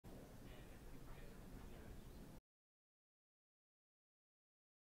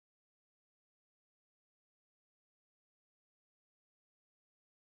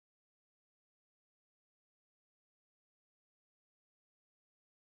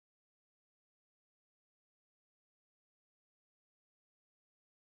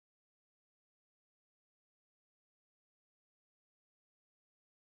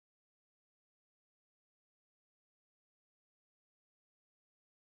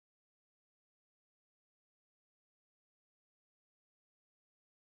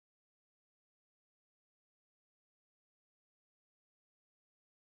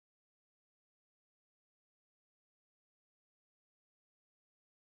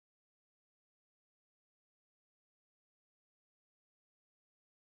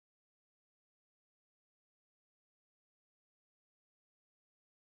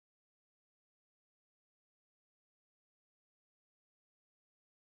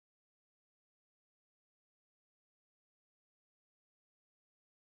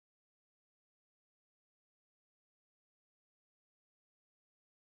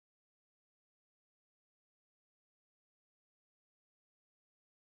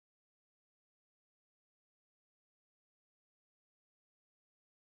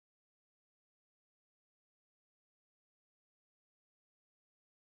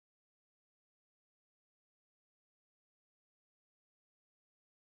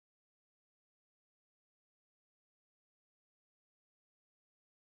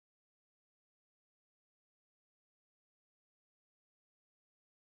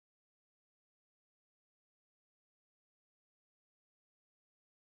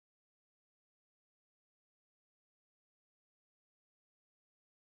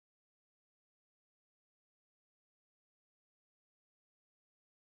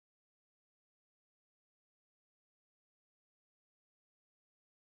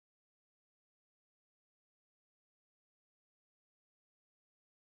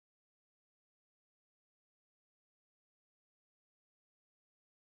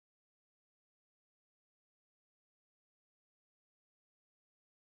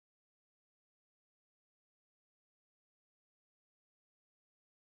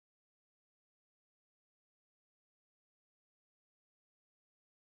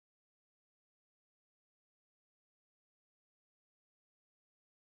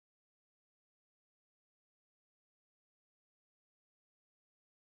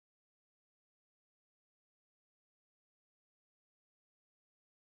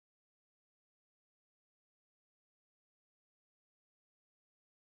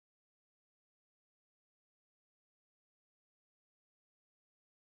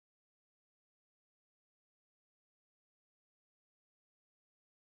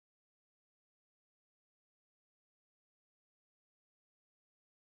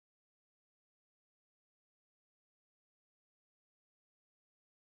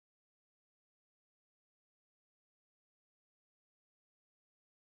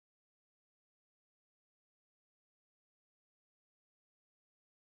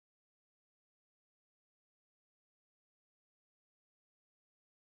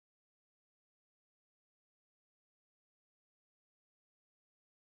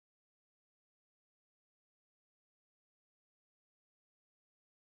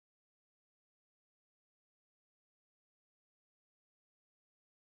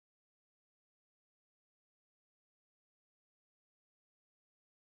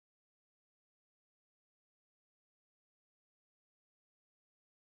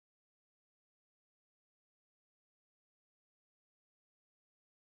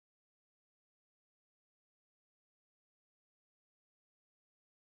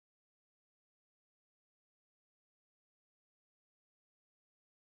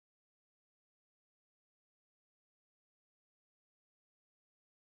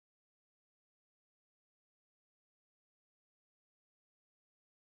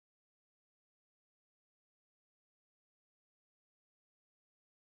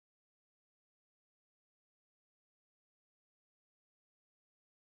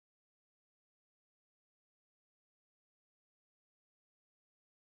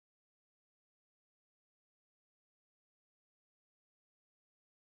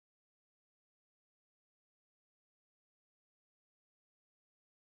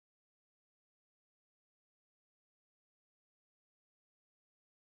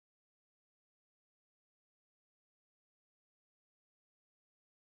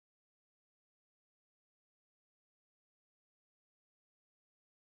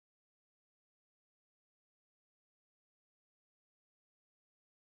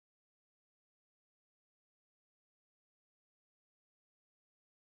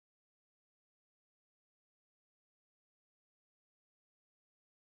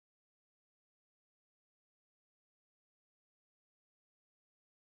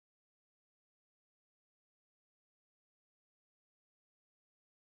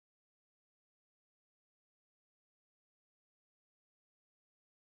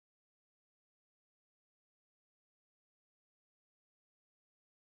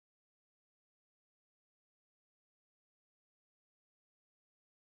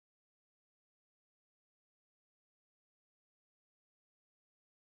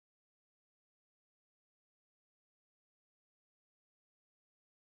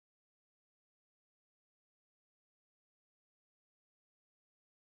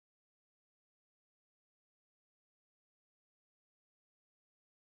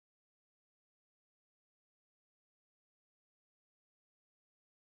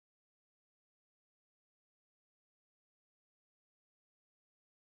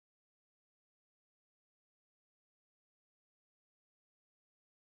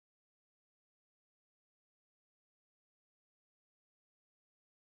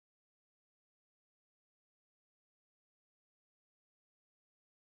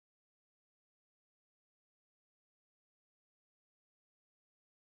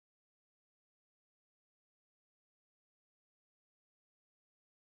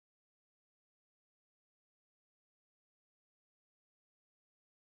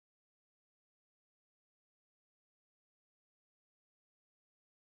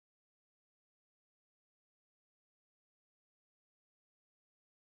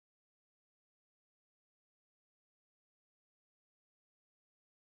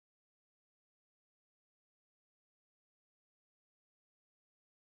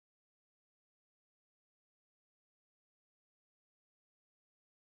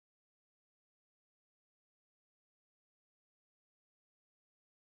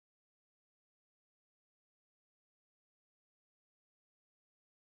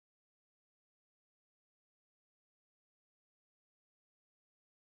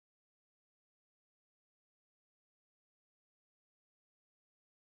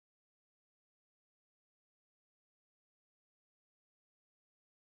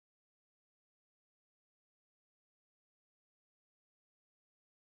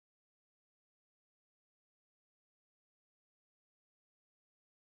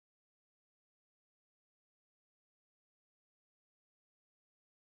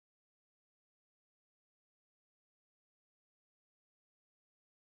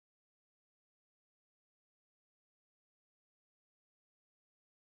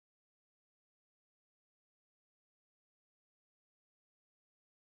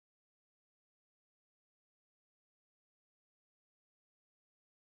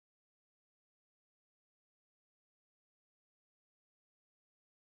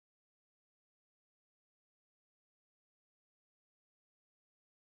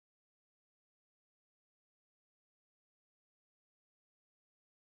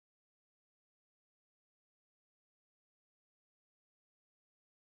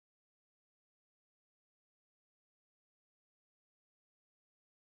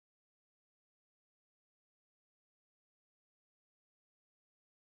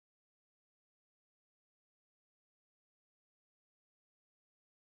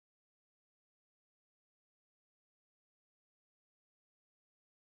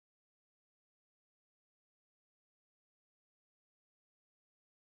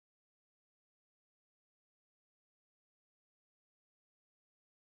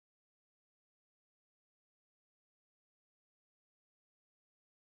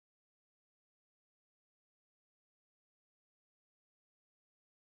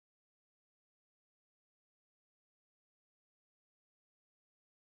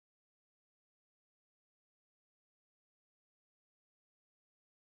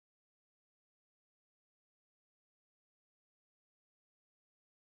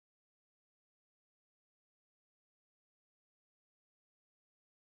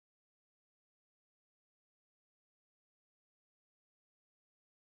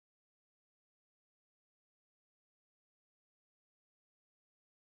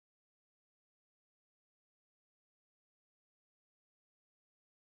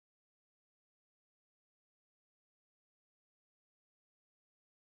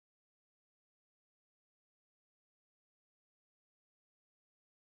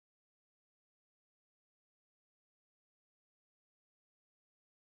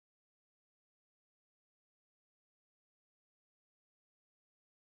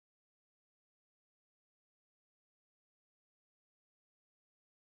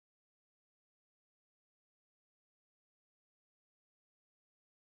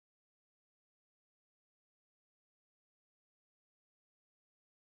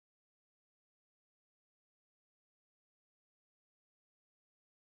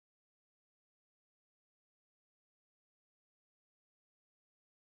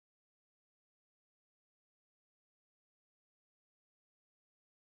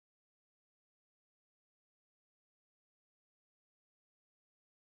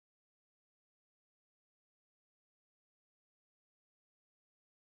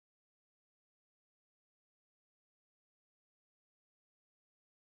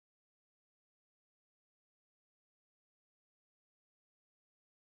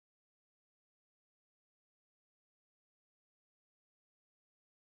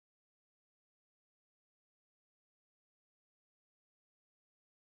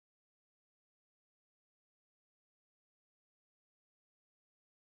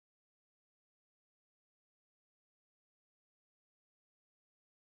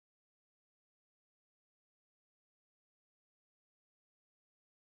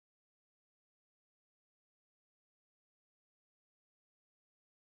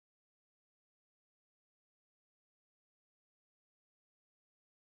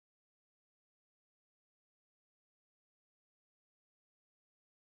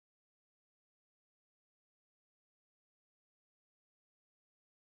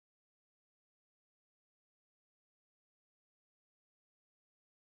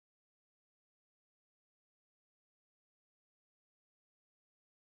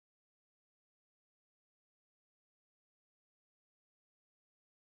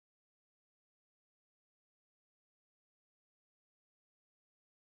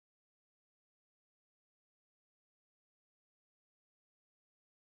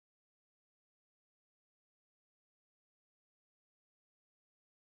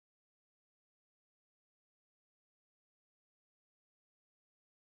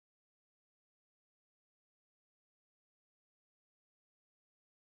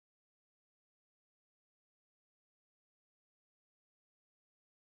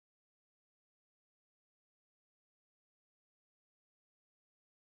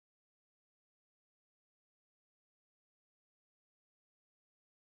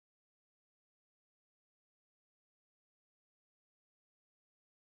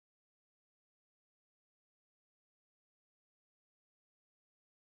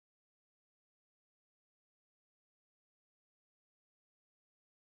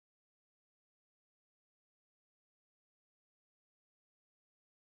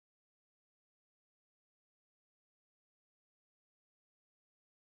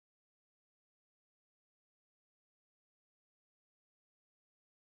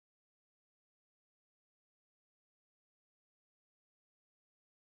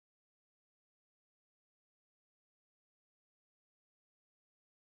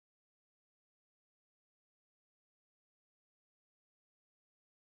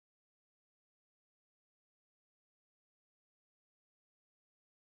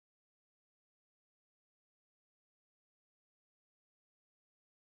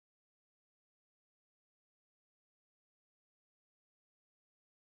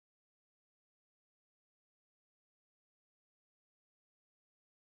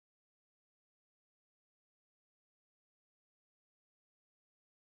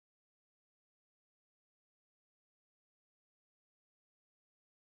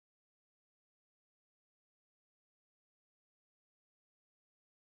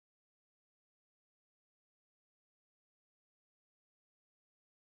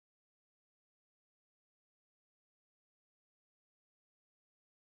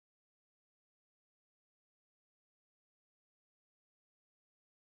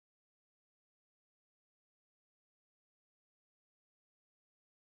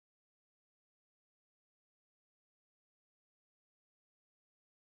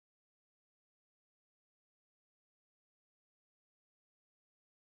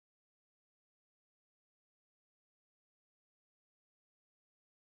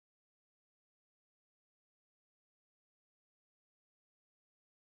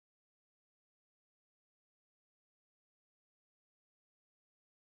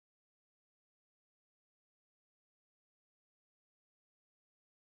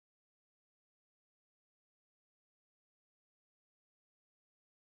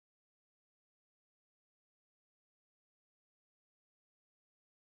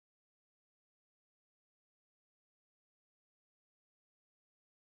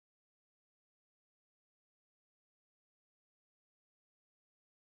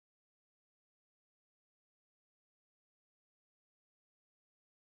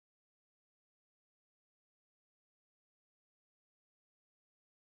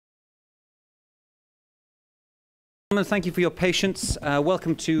Thank you for your patience.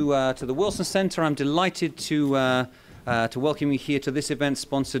 Welcome to the Wilson Center. I'm delighted to welcome you here to this event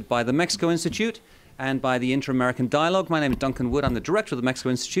sponsored by the Mexico Institute and by the Inter-American Dialogue. My name is Duncan Wood. I'm the director of the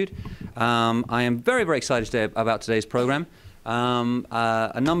Mexico Institute. I am very, very excited today about today's program.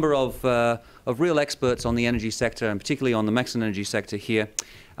 A number of real experts on the energy sector, and particularly on the Mexican energy sector here.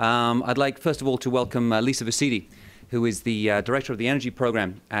 I'd like, first of all, to welcome Lisa Vicidi, who is the director of the energy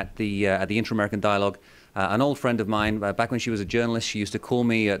program at the Inter-American Dialogue. An old friend of mine, back when she was a journalist, she used to call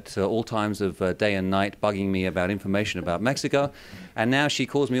me at all times of day and night, bugging me about information about Mexico. And now she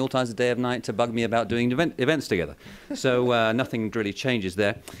calls me all times of day and night to bug me about doing events together. So nothing really changes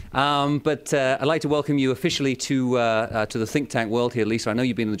there. But I'd like to welcome you officially to the think tank world here, Lisa. I know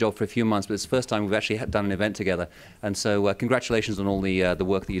you've been in the job for a few months, but it's the first time we've actually done an event together. And so congratulations on all the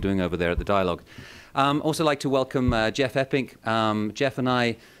work that you're doing over there at the Dialogue. Also like to welcome Jeff Epping. Jeff and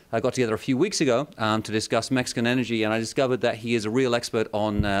I got together a few weeks ago to discuss Mexican energy, and I discovered that he is a real expert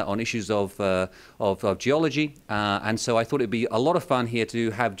on issues of geology. And so I thought it'd be a lot of fun here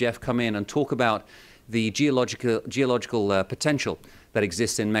to have Jeff come in and talk about the geological potential that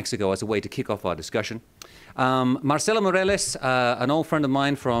exists in Mexico as a way to kick off our discussion. Marcelo Morales, an old friend of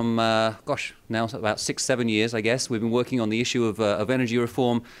mine from, gosh, now about 6-7 years, I guess. We've been working on the issue of energy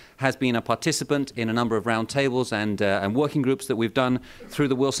reform, has been a participant in a number of roundtables and working groups that we've done through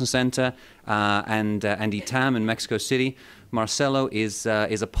the Wilson Center and ITAM in Mexico City. Marcelo is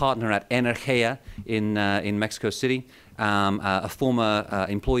a partner at Energía in Mexico City, a former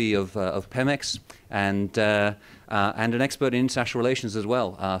employee of Pemex, and an expert in international relations as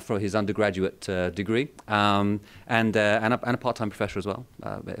well for his undergraduate degree, and a part-time professor as well,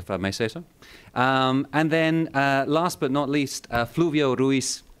 if I may say so. And then, last but not least, Fluvio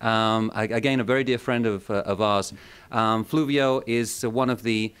Ruiz, again a very dear friend of ours. Fluvio is one of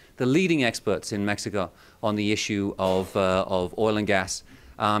the leading experts in Mexico on the issue of oil and gas.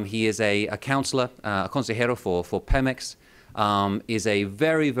 He is a counselor, a consejero for Pemex, is a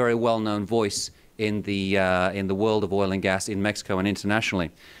very, very well-known voice in the world of oil and gas in Mexico and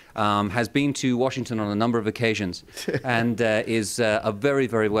internationally. Has been to Washington on a number of occasions and is a very,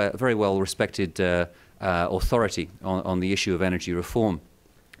 very well-respected authority on the issue of energy reform.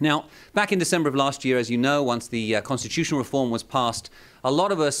 Now, back in December of last year, as you know, once the constitutional reform was passed, a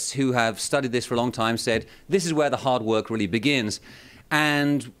lot of us who have studied this for a long time said, this is where the hard work really begins.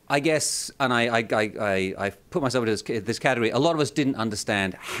 And I guess, and I put myself into this category, a lot of us didn't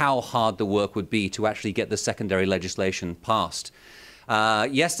understand how hard the work would be to actually get the secondary legislation passed.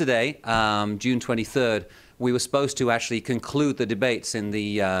 Yesterday, June 23rd, we were supposed to actually conclude the debates in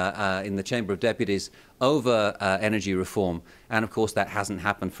the Chamber of Deputies over energy reform. And of course, that hasn't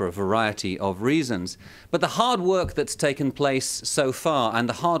happened for a variety of reasons. But the hard work that's taken place so far, and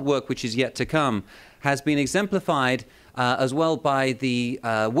the hard work which is yet to come, has been exemplified as well by the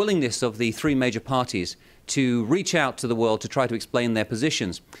willingness of the three major parties to reach out to the world to try to explain their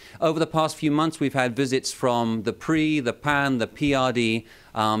positions. Over the past few months, we've had visits from the PRI, the PAN, the PRD,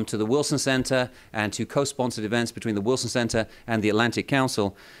 to the Wilson Center and to co-sponsored events between the Wilson Center and the Atlantic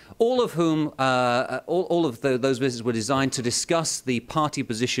Council, all of whom, those visits were designed to discuss the party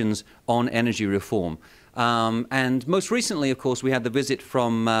positions on energy reform. And most recently, of course, we had the visit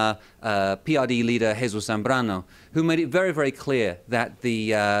from PRD leader Jesus Zambrano, who made it very, very clear that the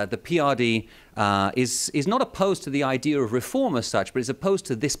PRD is not opposed to the idea of reform as such, but is opposed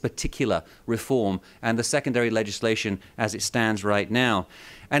to this particular reform and the secondary legislation as it stands right now.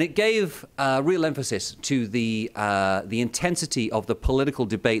 And it gave real emphasis to the intensity of the political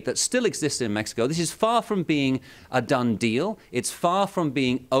debate that still exists in Mexico. This is far from being a done deal. It's far from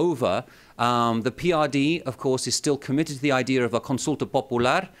being over. The PRD, of course, is still committed to the idea of a consulta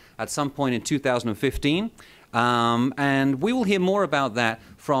popular at some point in 2015. And we will hear more about that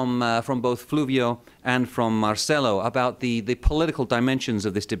from both Fluvio and from Marcelo about the political dimensions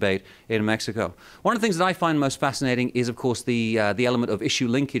of this debate in Mexico. One of the things that I find most fascinating is, of course, the element of issue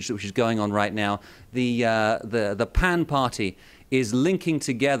linkage which is going on right now. The PAN party is linking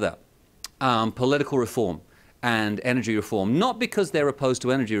together political reform and energy reform, not because they're opposed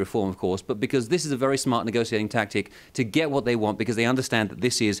to energy reform, of course, but because this is a very smart negotiating tactic to get what they want, because they understand that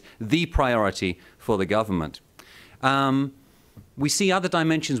this is the priority for the government. We see other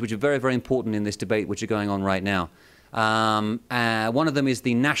dimensions which are very, very important in this debate which are going on right now. One of them is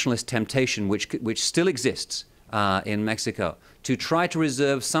the nationalist temptation which still exists in Mexico to try to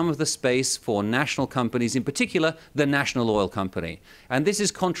reserve some of the space for national companies, in particular the National Oil Company. And this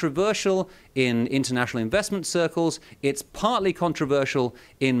is controversial in international investment circles. It's partly controversial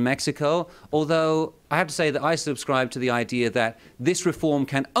in Mexico, although I have to say that I subscribe to the idea that this reform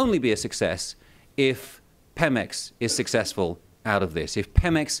can only be a success if Pemex is successful out of this, if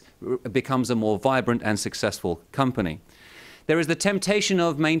Pemex becomes a more vibrant and successful company. There is the temptation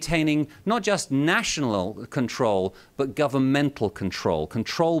of maintaining not just national control, but governmental control,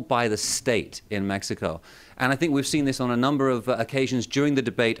 controlled by the state in Mexico. And I think we've seen this on a number of occasions during the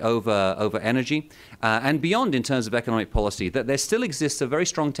debate over energy and beyond in terms of economic policy, that there still exists a very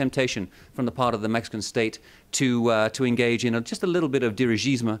strong temptation from the part of the Mexican state to engage in just a little bit of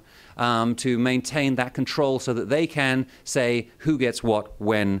dirigisme, to maintain that control so that they can say who gets what,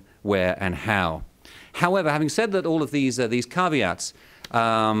 when, where, and how. However, having said that, all of these caveats,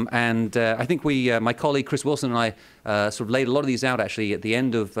 I think my colleague Chris Wilson and I sort of laid a lot of these out actually at the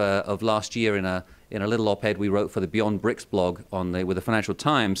end of last year in a little op-ed we wrote for the Beyond BRICS blog with the Financial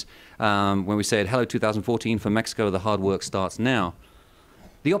Times, when we said, "Hello 2014 for Mexico, the hard work starts now."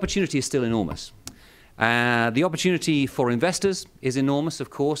 The opportunity is still enormous. The opportunity for investors is enormous, of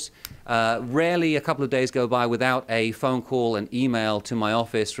course. Rarely a couple of days go by without a phone call and email to my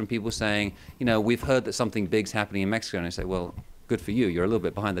office from people saying, you know, we've heard that something big's happening in Mexico. And I say, well, good for you. You're a little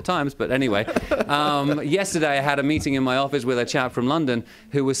bit behind the times. But anyway, yesterday I had a meeting in my office with a chap from London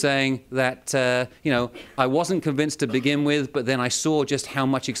who was saying that, you know, I wasn't convinced to begin with, but then I saw just how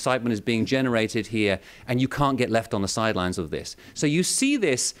much excitement is being generated here, and you can't get left on the sidelines of this. So you see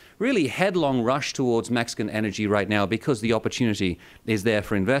this really headlong rush towards Mexican energy right now because the opportunity is there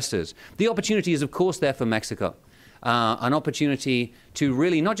for investors. The opportunity is, of course, there for Mexico. An opportunity to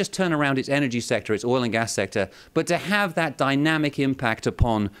really not just turn around its energy sector, its oil and gas sector, but to have that dynamic impact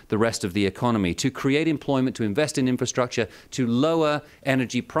upon the rest of the economy, to create employment, to invest in infrastructure, to lower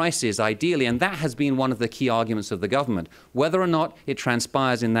energy prices, ideally. And that has been one of the key arguments of the government. Whether or not it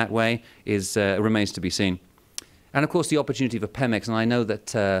transpires in that way remains to be seen. And of course, the opportunity for Pemex, and I know that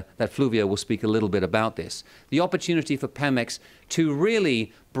Fluvio will speak a little bit about this, the opportunity for Pemex to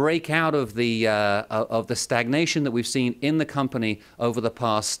really break out of the stagnation that we've seen in the company over the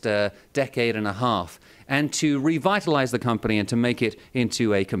past decade and a half, and to revitalize the company and to make it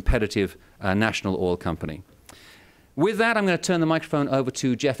into a competitive national oil company. With that, I'm going to turn the microphone over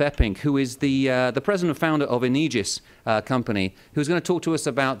to Jeff Epping, who is the president and founder of Enegis company, who's going to talk to us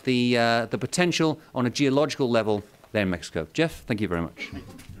about the potential on a geological level there in Mexico. Jeff, thank you very much.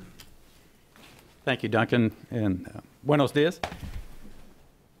 Thank you, Duncan, and buenos dias.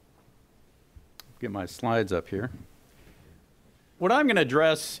 Get my slides up here. What I'm going to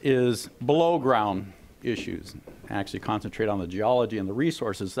address is below ground issues, actually concentrate on the geology and the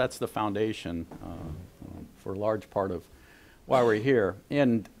resources. That's the foundation for a large part of why we're here.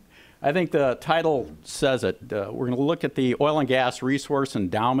 And I think the title says it. We're going to look at the oil and gas resource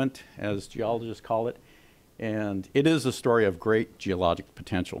endowment, as geologists call it, and it is a story of great geologic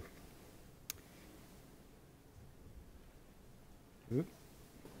potential.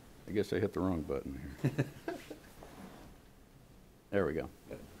 I guess I hit the wrong button here. There we go.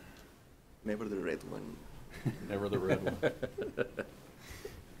 Never the red one. Never the red one.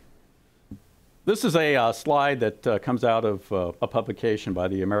 This is a slide that comes out of a publication by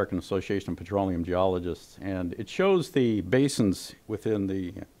the American Association of Petroleum Geologists, and it shows the basins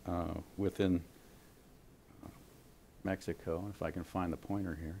within Mexico. If I can find the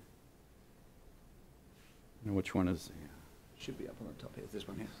pointer here. And which one is? Should be up on the top here. Is this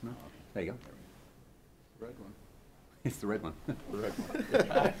one here? No. There you go. Red one. It's the red one. The red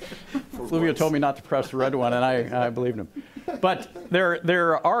one. Fluvio told me not to press the red one, and I believed him. But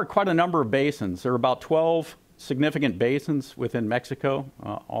there are quite a number of basins. There are about 12 significant basins within Mexico,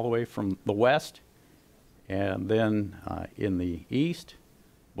 all the way from the west, and then in the east,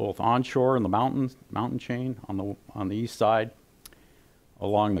 both onshore in the mountain chain on the east side,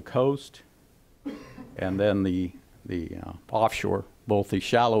 along the coast, and then the offshore, both the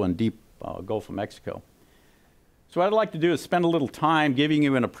shallow and deep Gulf of Mexico. So what I'd like to do is spend a little time giving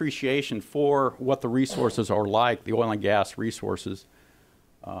you an appreciation for what the resources are like, the oil and gas resources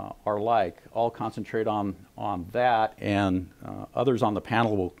are like. I'll concentrate on that, and others on the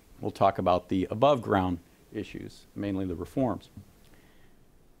panel will talk about the above ground issues, mainly the reforms.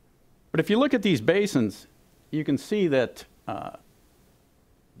 But if you look at these basins, you can see that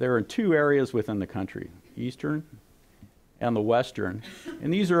they're in two areas within the country, eastern and the western,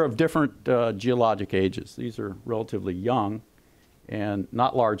 and these are of different geologic ages. These are relatively young and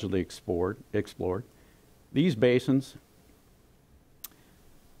not largely explored. These basins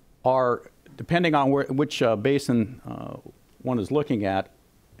are, depending on which basin one is looking at,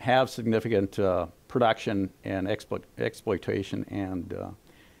 have significant production and exploitation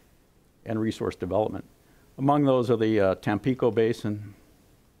and resource development. Among those are the Tampico Basin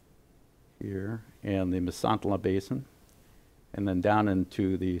here and the Misantla Basin, and then down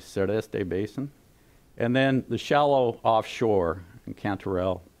into the Sureste Basin, And then the shallow offshore in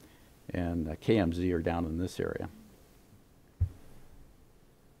Cantarell and KMZ are down in this area.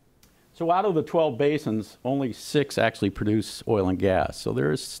 So out of the 12 basins, only 6 actually produce oil and gas. So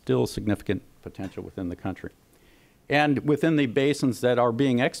there is still significant potential within the country. And within the basins that are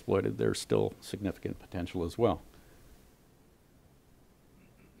being exploited, there's still significant potential as well.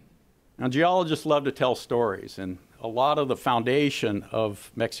 Now, geologists love to tell stories, and a lot of the foundation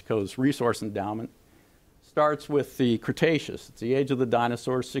of Mexico's resource endowment starts with the Cretaceous. It's the age of the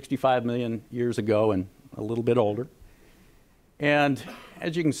dinosaurs, 65 million years ago and a little bit older. And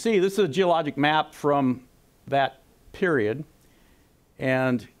as you can see, this is a geologic map from that period.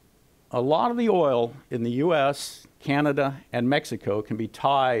 And a lot of the oil in the US, Canada, and Mexico can be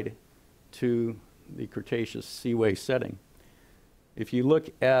tied to the Cretaceous seaway setting. If you look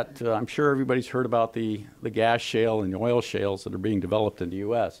at, I'm sure everybody's heard about the gas shale and the oil shales that are being developed in the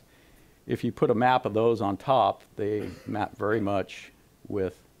US. If you put a map of those on top, they map very much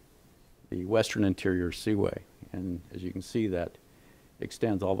with the Western Interior Seaway. And as you can see, that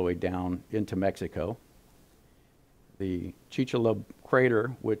extends all the way down into Mexico. The Chicxulub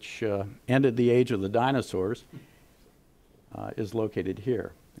crater, which ended the age of the dinosaurs, is located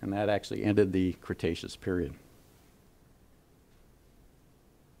here. And that actually ended the Cretaceous period.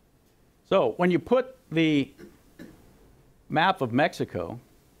 So when you put the map of Mexico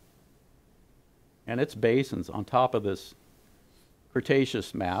and its basins on top of this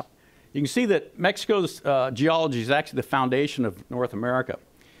Cretaceous map, you can see that Mexico's geology is actually the foundation of North America.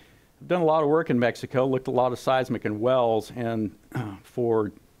 I've done a lot of work in Mexico, looked at a lot of seismic and wells, and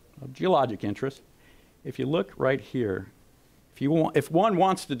for geologic interest, if you look right here, if one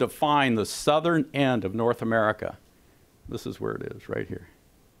wants to define the southern end of North America, this is where it is, right here.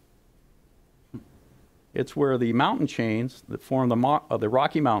 It's where the mountain chains that form the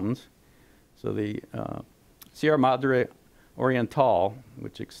Rocky Mountains, so the Sierra Madre Oriental,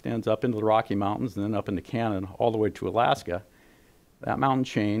 which extends up into the Rocky Mountains and then up into Canada all the way to Alaska, that mountain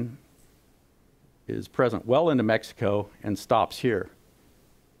chain is present well into Mexico and stops here.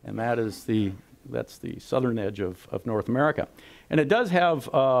 And that's the southern edge of North America. And it does have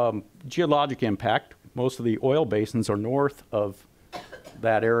geologic impact. Most of the oil basins are north of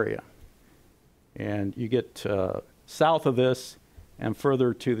that area. And you get south of this and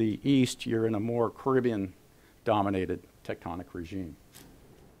further to the east, you're in a more Caribbean-dominated tectonic regime.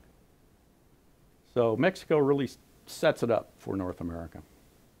 So Mexico really sets it up for North America.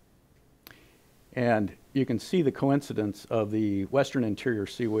 And you can see the coincidence of the Western Interior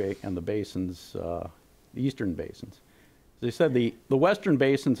Seaway and the basins, the eastern basins. As I said, the western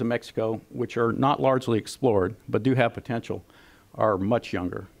basins of Mexico, which are not largely explored but do have potential, are much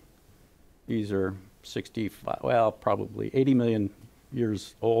younger. These are 65, well, probably 80 million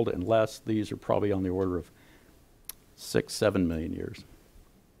years old and less. These are probably on the order of 6, 7 million years.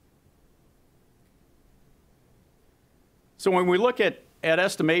 So when we look at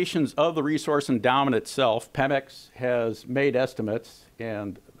estimations of the resource endowment itself, Pemex has made estimates,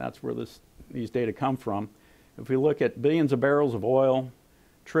 and that's where these data come from. If we look at billions of barrels of oil,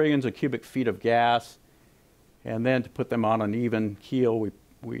 trillions of cubic feet of gas, and then to put them on an even keel,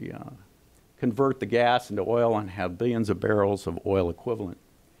 we convert the gas into oil and have billions of barrels of oil equivalent.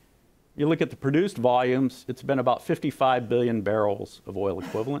 You look at the produced volumes, it's been about 55 billion barrels of oil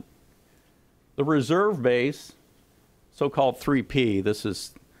equivalent. The reserve base, so-called 3P, this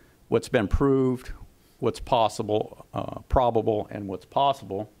is what's been proved, what's possible, probable, and what's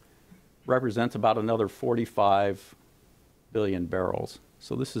possible, represents about another 45 billion barrels.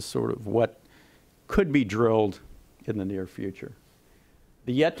 So this is sort of what could be drilled in the near future.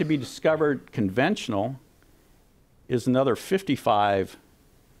 The yet to be discovered conventional is another 55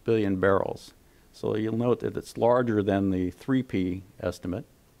 billion barrels. So you'll note that it's larger than the 3P estimate.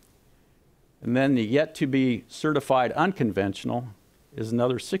 And then the yet to be certified unconventional is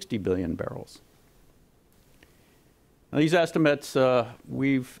another 60 billion barrels. Now these estimates,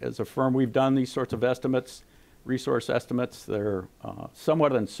 as a firm, we've done these sorts of estimates, resource estimates. They're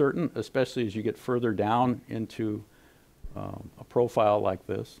somewhat uncertain, especially as you get further down into a profile like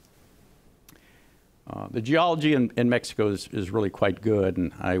this. The geology in Mexico is really quite good,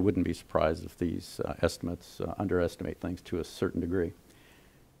 and I wouldn't be surprised if these estimates underestimate things to a certain degree.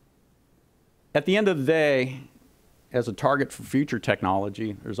 At the end of the day, as a target for future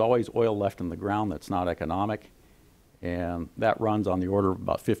technology, there's always oil left in the ground that's not economic, and that runs on the order of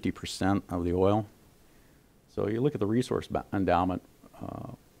about 50% of the oil. So you look at the resource endowment,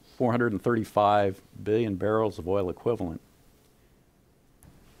 435 billion barrels of oil equivalent.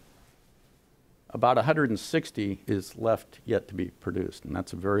 about 160 is left yet to be produced, and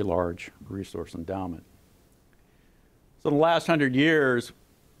that's a very large resource endowment. So in the last 100 years,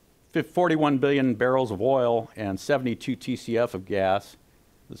 41 billion barrels of oil and 72 TCF of gas,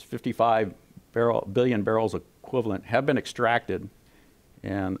 this 55 billion barrels equivalent, have been extracted,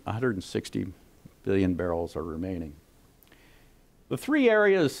 and 160 billion barrels are remaining. The three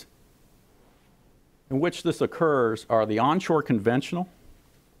areas in which this occurs are the onshore conventional,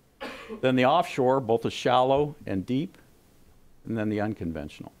 then the offshore, both the shallow and deep, and then the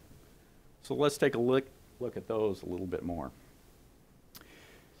unconventional. So let's take a look at those a little bit more.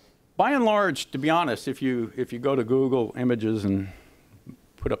 By and large, to be honest, if you go to Google Images and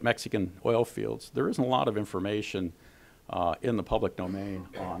put up Mexican oil fields, there isn't a lot of information in the public domain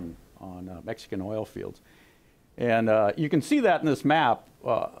on Mexican oil fields. And you can see that in this map.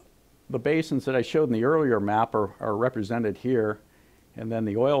 The basins that I showed in the earlier map are represented here, and then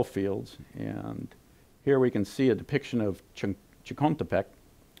the oil fields. And here we can see a depiction of Chicontepec,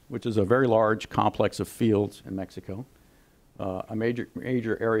 which is a very large complex of fields in Mexico, a major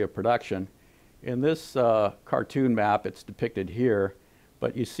area of production. In this cartoon map, it's depicted here,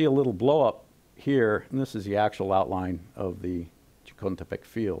 but you see a little blow up here, and this is the actual outline of the Chicontepec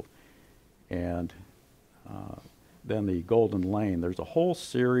field. And then the Golden Lane. There's a whole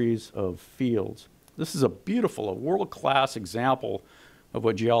series of fields. This is a beautiful, a world-class example of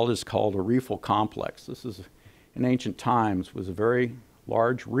what geologists called a reefal complex. This is, in ancient times, was a very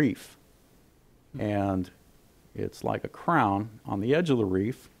large reef. And it's like a crown. On the edge of the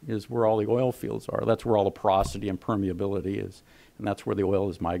reef is where all the oil fields are. That's where all the porosity and permeability is. And that's where the oil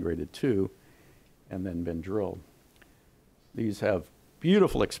is migrated to and then been drilled. These have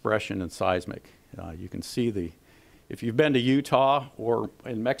beautiful expression in seismic. You can see if you've been to Utah or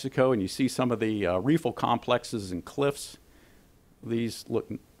in Mexico and you see some of the reefal complexes and cliffs, these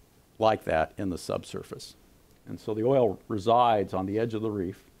look like that in the subsurface. And so the oil resides on the edge of the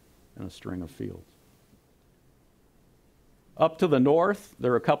reef in a string of fields. Up to the north,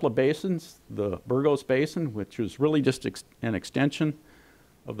 there are a couple of basins. The Burgos Basin, which is really just an extension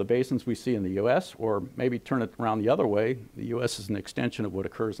of the basins we see in the U.S., or maybe turn it around the other way. The U.S. is an extension of what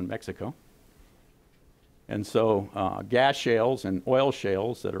occurs in Mexico. And so gas shales and oil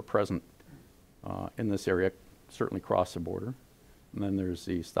shales that are present in this area certainly cross the border. And then there's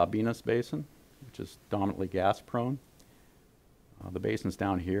the Sabinas Basin, which is dominantly gas prone. The basins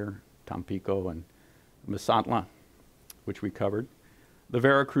down here, Tampico and Misantla, which we covered. The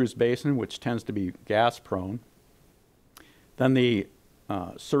Veracruz Basin, which tends to be gas prone. Then the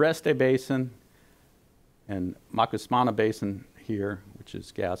Sureste Basin and Macusmana Basin here, which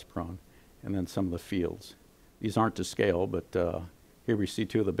is gas prone. And then some of the fields. These aren't to scale, but here we see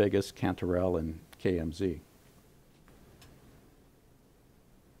two of the biggest, Cantarell and KMZ.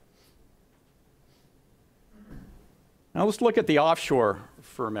 Now let's look at the offshore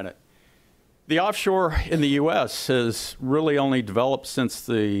for a minute. The offshore in the U.S. has really only developed since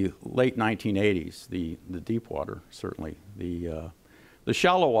the late 1980s, the deep water, certainly. The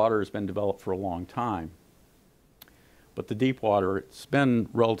shallow water has been developed for a long time. But the deep water, it's been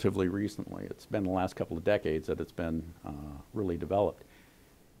relatively recently. It's been the last couple of decades that it's been really developed.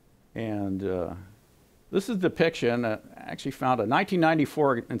 And this is a depiction. I actually found a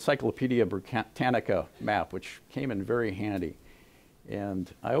 1994 Encyclopedia Britannica map, which came in very handy. And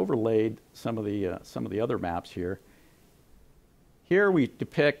I overlaid some of the other maps here. Here we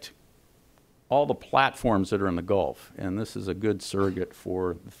depict all the platforms that are in the Gulf. And this is a good surrogate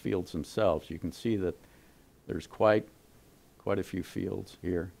for the fields themselves. You can see that there's quite a few fields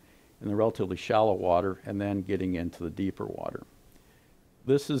here in the relatively shallow water and then getting into the deeper water.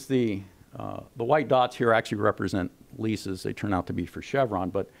 This is the white dots here actually represent leases. They turn out to be for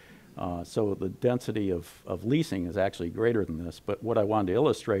Chevron, but so the density of leasing is actually greater than this. But what I wanted to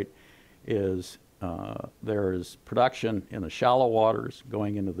illustrate is there is production in the shallow waters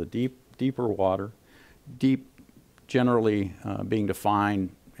going into the deeper water, deep generally being defined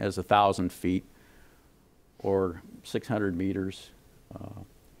as 1,000 feet or 600 meters.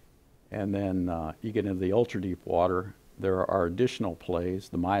 And then you get into the ultra-deep water. There are additional plays,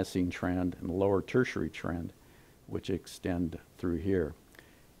 the Miocene trend and the lower tertiary trend, which extend through here.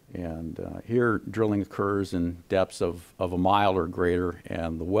 And here drilling occurs in depths of a mile or greater,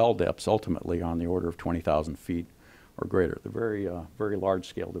 and the well depths ultimately on the order of 20,000 feet or greater. They're very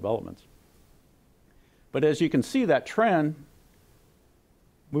large-scale developments. But as you can see, that trend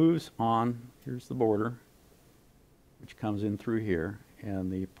moves on. Here's the border, which comes in through here,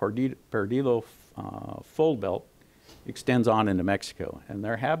 and the Perdido fold belt extends on into Mexico. And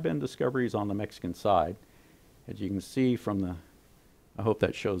there have been discoveries on the Mexican side. As you can see from the, I hope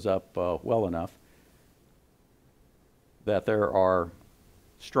that shows up well enough. that there are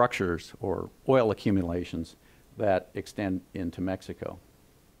structures or oil accumulations that extend into Mexico.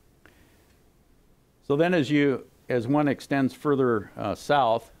 So then as one extends further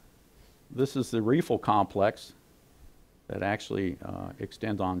south, this is the reefal complex that actually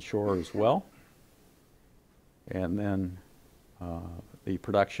extends onshore as well. And then the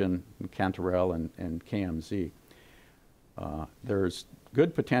production in Cantarell and KMZ. There's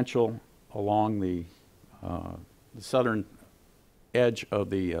good potential along the southern edge of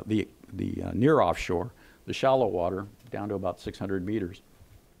the near offshore, the shallow water, down to about 600 meters,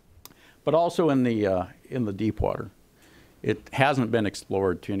 but also in the deep water. It hasn't been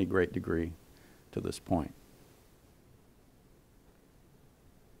explored to any great degree to this point.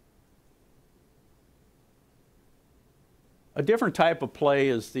 A different type of play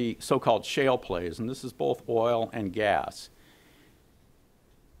is the so-called shale plays, and this is both oil and gas.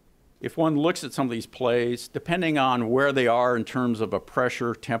 If one looks at some of these plays, depending on where they are in terms of a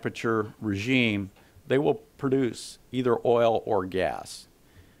pressure, temperature regime, they will produce either oil or gas.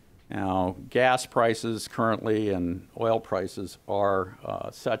 Now, gas prices currently and oil prices are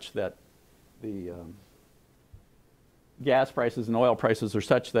such that the gas prices and oil prices are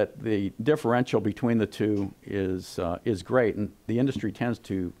such that the differential between the two is great, and the industry tends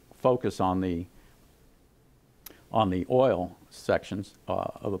to focus on the oil sections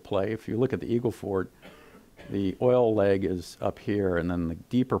of the play. If you look at the Eagle Ford, the oil leg is up here, and then the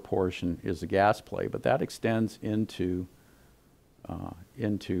deeper portion is the gas play, but that extends into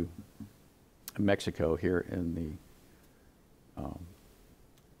Mexico here in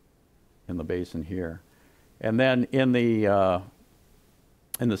the basin here. And then in the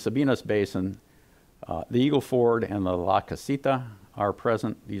Sabinas Basin, the Eagle Ford and the La Casita are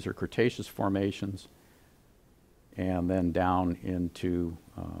present. These are Cretaceous formations. And then down into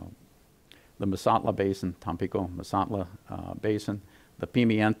the Mazatla Basin, Tampico Mazatla Basin, the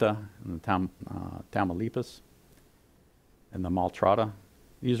Pimienta and the Tamaulipas, and the Maltrata.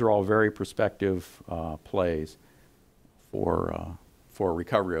 These are all very prospective plays for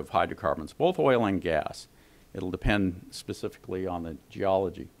recovery of hydrocarbons, both oil and gas. It'll depend specifically on the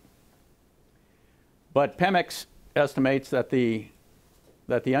geology. But Pemex estimates that the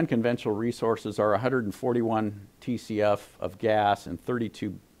unconventional resources are 141 TCF of gas and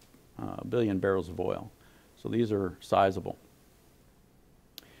 32 billion barrels of oil. So these are sizable.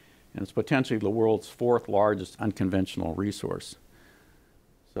 And it's potentially the world's fourth largest unconventional resource.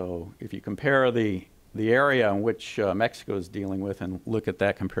 So if you compare the area in which Mexico is dealing with and look at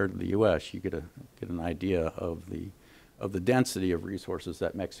that compared to the U.S., you get an idea of the density of resources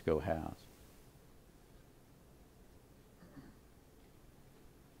that Mexico has.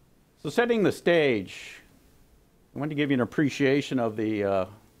 So setting the stage, I want to give you an appreciation of the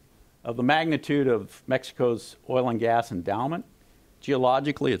magnitude of Mexico's oil and gas endowment.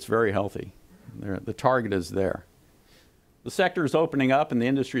 Geologically, it's very healthy. The target is there. The sector is opening up and the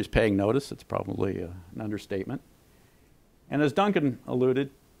industry is paying notice. It's probably an understatement. And as Duncan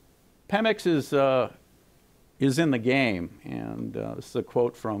alluded, Pemex is in the game. And this is a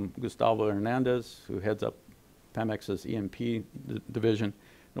quote from Gustavo Hernandez, who heads up Pemex's E&P division in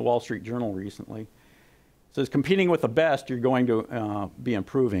the Wall Street Journal recently. It says, competing with the best, you're going to be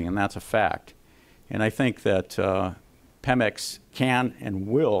improving, and that's a fact. And I think that Pemex can and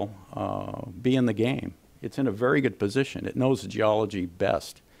will be in the game. It's in a very good position. It knows the geology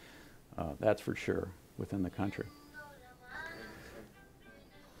best, that's for sure, within the country.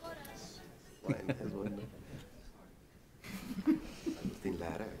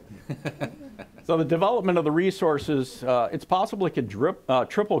 So the development of the resources, it's possible it could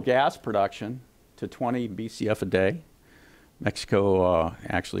triple gas production to 20 BCF a day. Mexico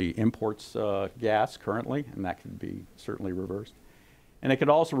actually imports gas currently, and that could be certainly reversed. And it could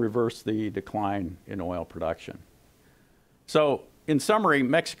also reverse the decline in oil production. So in summary,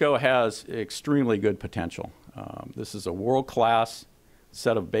 Mexico has extremely good potential. This is a world-class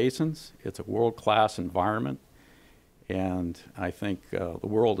set of basins. It's a world-class environment. And I think the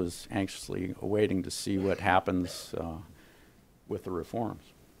world is anxiously awaiting to see what happens with the reforms.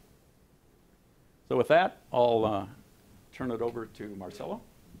 So with that, I'll turn it over to Marcelo.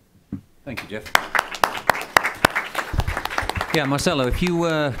 Thank you, Jeff. Yeah, Marcelo, if you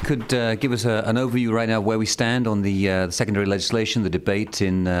could give us an overview right now where we stand on the secondary legislation, the debate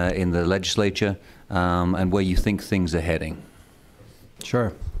in the legislature, and where you think things are heading.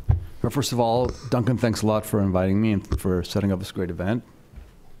 Sure. Well, first of all, Duncan, thanks a lot for inviting me and for setting up this great event.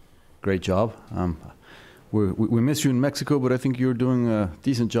 Great job. We miss you in Mexico, but I think you're doing a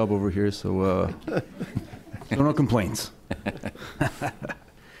decent job over here, so no complaints.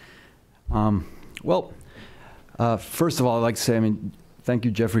 Well, First of all, I'd like to say, thank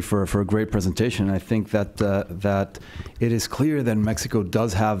you, Jeffrey, for a great presentation. I think that that it is clear that Mexico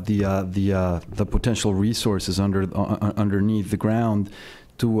does have the potential resources underneath the ground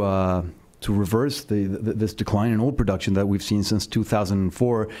to reverse this decline in oil production that we've seen since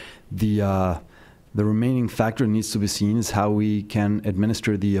 2004. The remaining factor that needs to be seen is how we can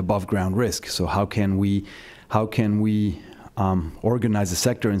administer the above ground risk. So how can we organize the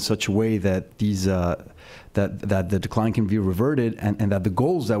sector in such a way that these that the decline can be reverted, and that the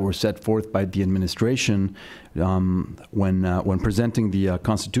goals that were set forth by the administration when presenting the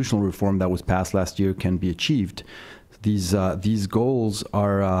constitutional reform that was passed last year can be achieved. These goals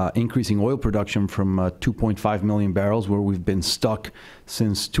are increasing oil production from 2.5 million barrels, where we've been stuck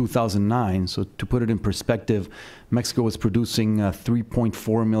since 2009. So to put it in perspective, Mexico was producing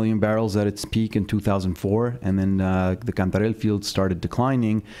 3.4 million barrels at its peak in 2004, and then the Cantarell field started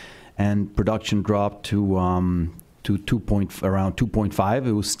declining, and production dropped to around 2.5.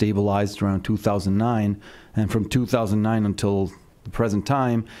 It was stabilized around 2009, and from 2009 until the present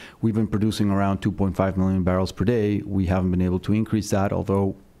time, we've been producing around 2.5 million barrels per day. We haven't been able to increase that,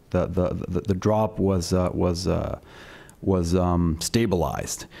 although the drop was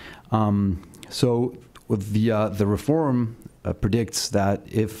stabilized. So the reform predicts that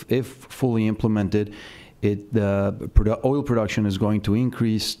if fully implemented, oil production is going to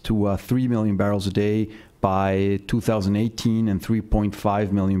increase to 3 million barrels a day by 2018 and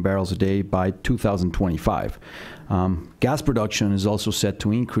 3.5 million barrels a day by 2025. Gas production is also set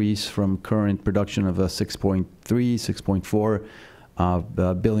to increase from current production of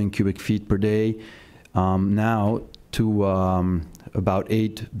 6.4 billion cubic feet per day now to about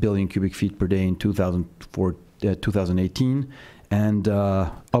 8 billion cubic feet per day in 2018, and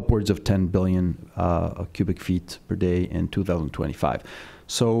upwards of 10 billion cubic feet per day in 2025.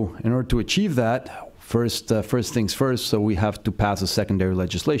 So in order to achieve that, first things first, so we have to pass a secondary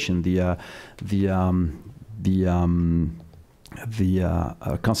legislation. The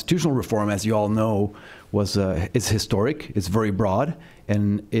constitutional reform, as you all know, is historic. It's very broad,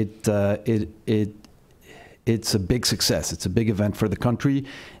 and it's a big success. It's a big event for the country,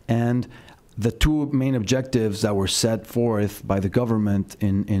 and the two main objectives that were set forth by the government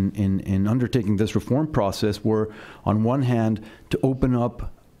in undertaking this reform process were, on one hand, to open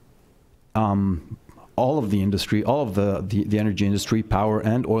up all of the industry, all of the energy industry, power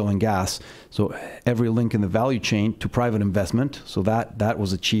and oil and gas, so every link in the value chain, to private investment. So that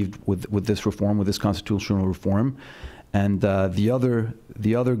was achieved with this reform, with this constitutional reform. And the other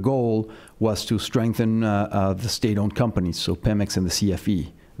goal was to strengthen the state-owned companies, so Pemex and the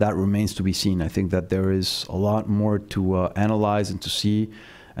CFE. That remains to be seen. I think that there is a lot more to analyze and to see,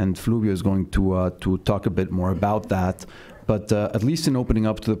 and Fluvio is going to talk a bit more about that. But at least in opening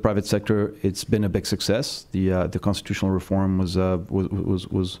up to the private sector, it's been a big success. The constitutional reform was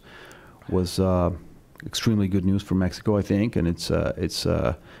extremely good news for Mexico, I think, and it's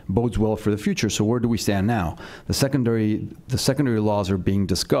bodes well for the future. So where do we stand now? The secondary laws are being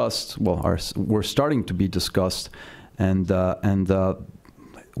discussed. Well, we're starting to be discussed, and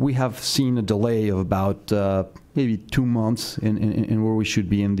we have seen a delay of about maybe 2 months in where we should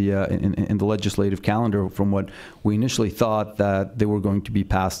be in the legislative calendar from what we initially thought that they were going to be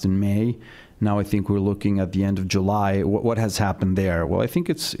passed in May. Now I think we're looking at the end of July. What has happened there? Well, I think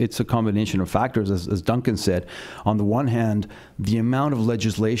it's a combination of factors, as Duncan said. On the one hand, the amount of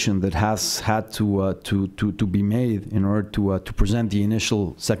legislation that has had to be made in order to present the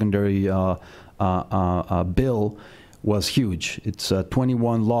initial secondary bill was huge. It's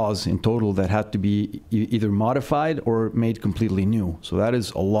 21 laws in total that had to be either modified or made completely new. So that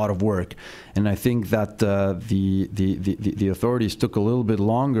is a lot of work, and I think that the authorities took a little bit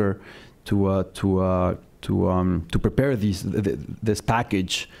longer to prepare this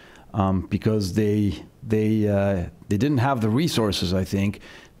package because they didn't have the resources, I think,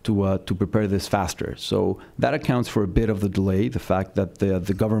 to prepare this faster. So that accounts for a bit of the delay. The fact that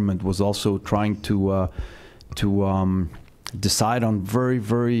the government was also trying to decide on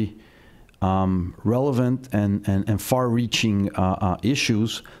very relevant and far-reaching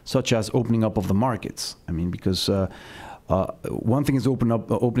issues, such as opening up of the markets. I mean, because one thing is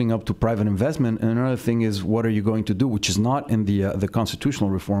opening up to private investment, and another thing is what are you going to do, which is not in the constitutional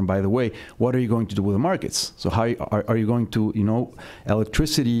reform, by the way. What are you going to do with the markets? So how are you going to,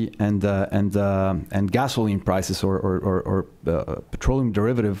 electricity and gasoline prices or petroleum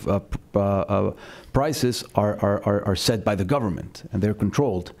derivative prices are set by the government, and they're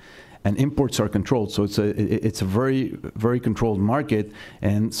controlled, and imports are controlled. So it's a very controlled market,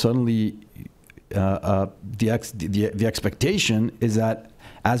 and suddenly the expectation is that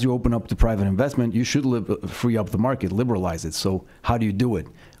as you open up to private investment, you should free up the market, liberalize it. So how do you do it?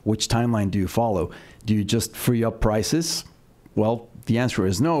 Which timeline do you follow? Do you just free up prices? Well, the answer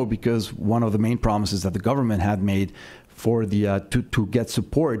is no, because one of the main promises that the government had made for the to get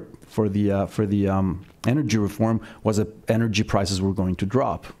support for the energy reform was that energy prices were going to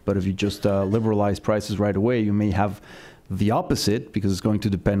drop. But if you just liberalize prices right away, you may have the opposite, because it's going to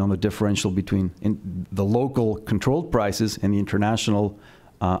depend on the differential between the local controlled prices and the international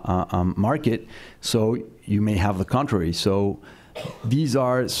market. So you may have the contrary. So these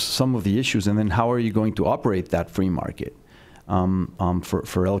are some of the issues. And then how are you going to operate that free market?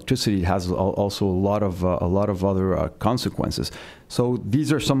 For electricity, it has also a lot of other consequences. So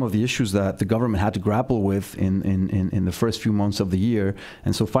these are some of the issues that the government had to grapple with in the first few months of the year.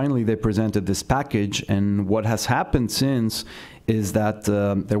 And so finally they presented this package, and what has happened since is that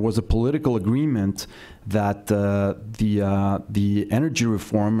there was a political agreement that the energy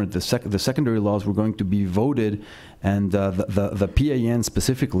reform, or the secondary laws, were going to be voted, and the PAN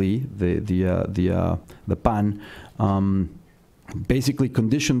specifically, the PAN, basically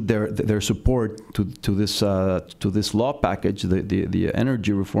conditioned their support to this law package, the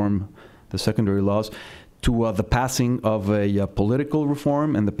energy reform, the secondary laws, to the passing of a political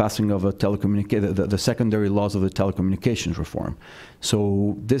reform and the passing of a the secondary laws of the telecommunications reform.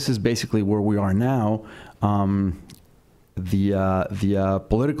 So this is basically where we are now. The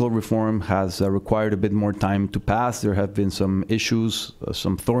political reform has required a bit more time to pass. There have been some issues,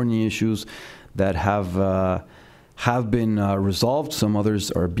 some thorny issues that have been resolved. Some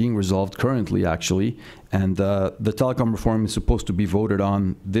others are being resolved currently, actually. And the telecom reform is supposed to be voted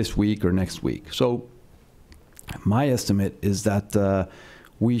on this week or next week. So my estimate is that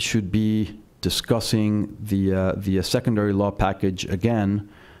we should be discussing the secondary law package again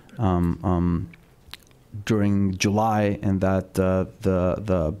during July, and that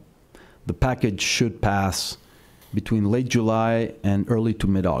the package should pass between late July and early to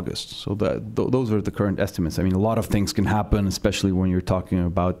mid-August. So those are the current estimates. I mean, a lot of things can happen, especially when you're talking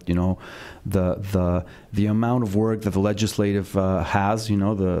about, you know, the amount of work that the legislative has. You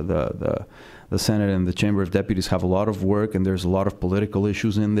know, the Senate and the Chamber of Deputies have a lot of work, and there's a lot of political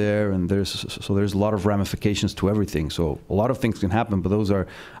issues in there, and there's a lot of ramifications to everything. So a lot of things can happen, but those are,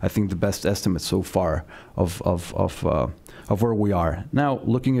 I think, the best estimates so far of where we are. Now,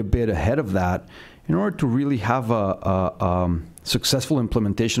 looking a bit ahead of that, in order to really have a successful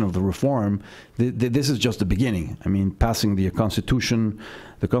implementation of the reform, this is just the beginning. I mean, passing the constitutional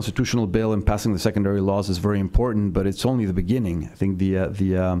bill and passing the secondary laws is very important, but it's only the beginning. I think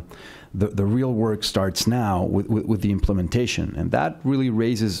the real work starts now with the implementation, and that really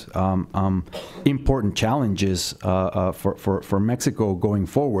raises important challenges for Mexico going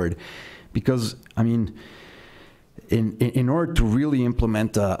forward, because, I mean, in order to really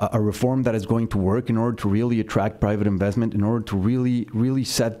implement a reform that is going to work, in order to really attract private investment, in order to really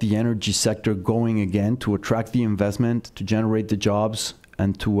set the energy sector going again, to attract the investment, to generate the jobs,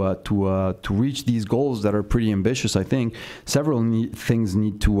 and to reach these goals that are pretty ambitious, I think several things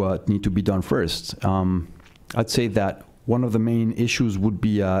need to be done first. I'd say that one of the main issues would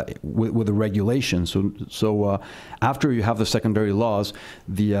be with the regulation. So after you have the secondary laws,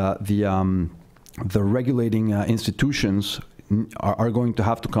 the regulating institutions are going to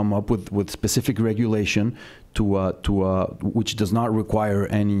have to come up with specific regulation which does not require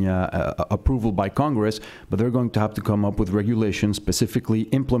any approval by Congress, but they're going to have to come up with regulations specifically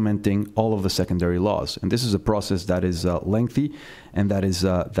implementing all of the secondary laws. And this is a process that is lengthy, and it's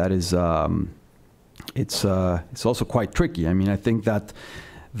also quite tricky. I mean, I think that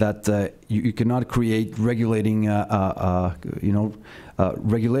you cannot create regulating,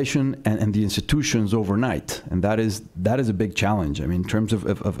 regulation and the institutions overnight, and that is a big challenge. I mean, in terms of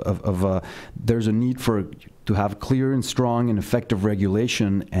there's a need to have clear and strong and effective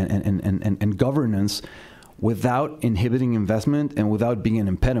regulation and governance without inhibiting investment and without being an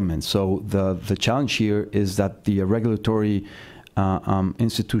impediment. So the challenge here is that the regulatory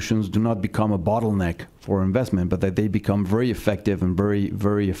institutions do not become a bottleneck for investment, but that they become very effective and very,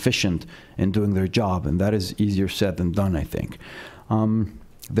 very efficient in doing their job, and that is easier said than done, I think.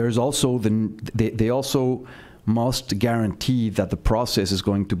 There's also they also must guarantee that the process is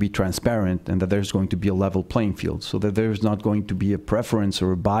going to be transparent and that there's going to be a level playing field, so that there's not going to be a preference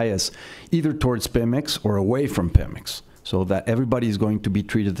or a bias either towards Pemex or away from Pemex, so that everybody is going to be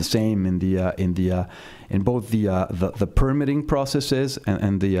treated the same in both the permitting processes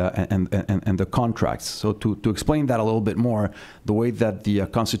and the contracts. So to explain that a little bit more, the way that the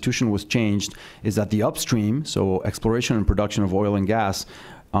Constitution was changed is that the upstream, so exploration and production of oil and gas,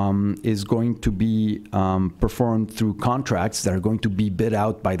 is going to be performed through contracts that are going to be bid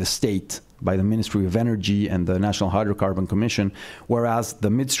out by the state, by the Ministry of Energy and the National Hydrocarbon Commission, whereas the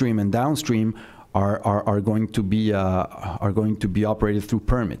midstream and downstream are going to be operated through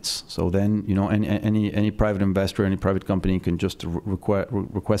permits. So then, you know, any private investor, any private company can just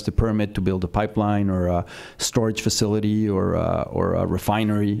request a permit to build a pipeline or a storage facility or a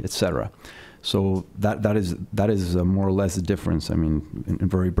refinery, etc. So that is more or less the difference. I mean, in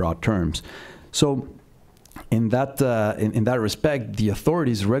very broad terms. So in that respect, the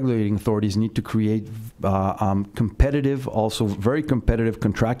authorities, regulating authorities, need to create competitive, also very competitive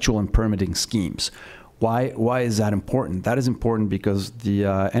contractual and permitting schemes. Why is that important? That is important because the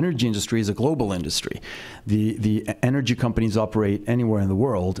energy industry is a global industry. The energy companies operate anywhere in the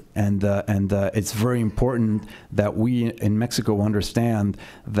world, and it's very important that we in Mexico understand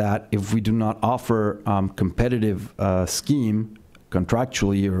that if we do not offer competitive scheme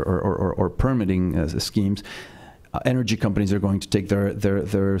contractually or permitting schemes, energy companies are going to take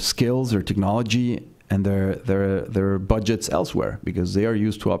their skills, their technology, and their budgets elsewhere because they are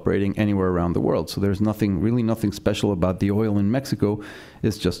used to operating anywhere around the world. So there's really nothing special about the oil in Mexico.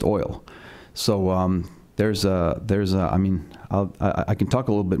 It's just oil. So I mean, I can talk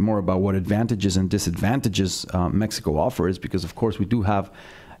a little bit more about what advantages and disadvantages Mexico offers, because of course we do have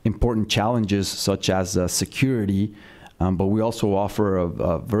important challenges such as security. But we also offer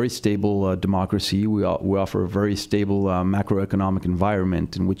a very stable democracy. We offer a very stable macroeconomic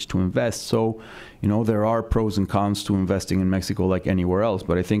environment in which to invest. So, you know, there are pros and cons to investing in Mexico like anywhere else.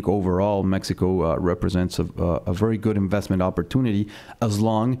 But I think overall, Mexico represents a very good investment opportunity as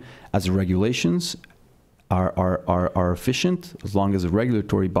long as the regulations are efficient, as long as the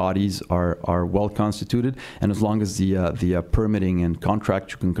regulatory bodies are well constituted, and as long as the permitting and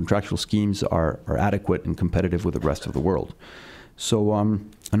contractual schemes are adequate and competitive with the rest of the world. So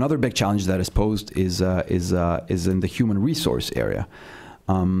another big challenge that is posed is in the human resource area.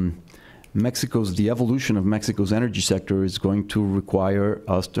 The evolution of Mexico's energy sector is going to require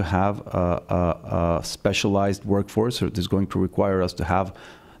us to have a specialized workforce, or it is going to require us to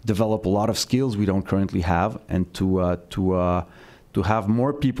develop a lot of skills we don't currently have, and to have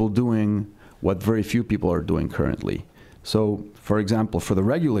more people doing what very few people are doing currently. So, for example, for the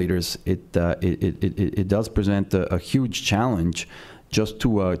regulators, it does present a huge challenge. Just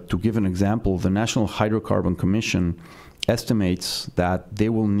to give an example, the National Hydrocarbon Commission estimates that they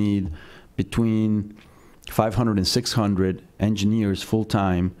will need between 500 and 600 engineers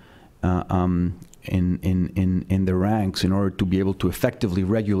full-time in the ranks in order to be able to effectively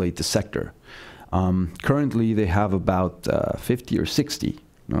regulate the sector. Currently, they have about 50 or 60,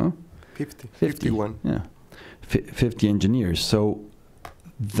 no? 51. Yeah, 50 engineers. So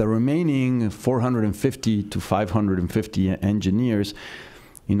the remaining 450 to 550 engineers,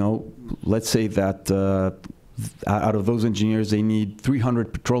 you know, let's say that out of those engineers, they need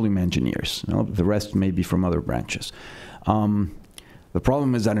 300 petroleum engineers. You know, the rest may be from other branches. The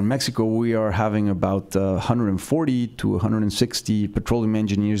problem is that in Mexico, we are having about 140 to 160 petroleum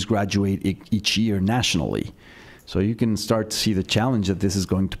engineers graduate each year nationally. So you can start to see the challenge that this is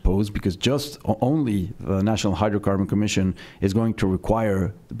going to pose, because just only the National Hydrocarbon Commission is going to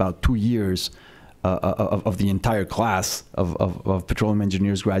require about 2 years of the entire class of petroleum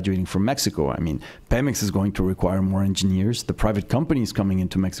engineers graduating from Mexico. I mean, Pemex is going to require more engineers. The private companies coming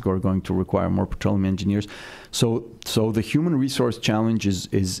into Mexico are going to require more petroleum engineers. So the human resource challenge is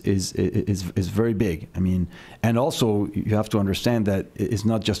very big. I mean, and also you have to understand that it's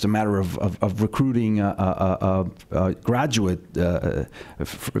not just a matter of recruiting graduate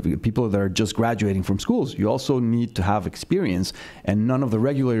people that are just graduating from schools. You also need to have experience, and none of the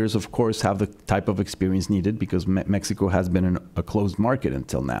regulators, of course, have the type of experience needed, because Mexico has been a closed market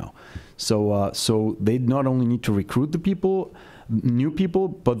until now. So they not only need to recruit the people, new people,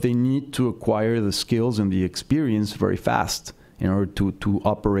 but they need to acquire the skills and the experience very fast in order to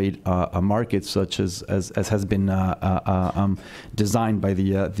operate a market such as has been designed by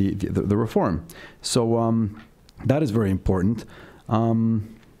the reform. So that is very important.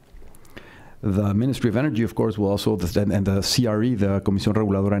 The Ministry of Energy, of course, will also, and the CRE, the Comisión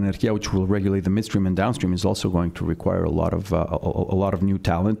Reguladora de Energía, which will regulate the midstream and downstream, is also going to require a lot of new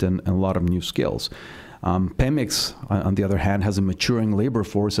talent and a lot of new skills. Pemex, on the other hand, has a maturing labor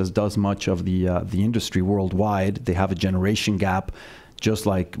force, as does much of the industry worldwide. They have a generation gap, just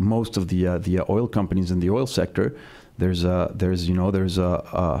like most of the oil companies in the oil sector. There's a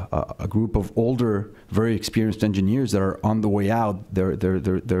group of older, very experienced engineers that are on the way out.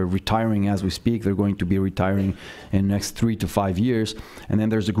 They're retiring as we speak. They're going to be retiring in the next 3 to 5 years. And then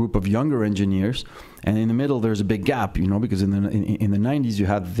there's a group of younger engineers. And in the middle, there's a big gap, because in the 90s, you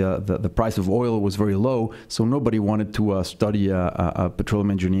had the price of oil was very low, so nobody wanted to study petroleum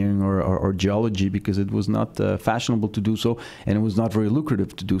engineering or geology because it was not fashionable to do so, and it was not very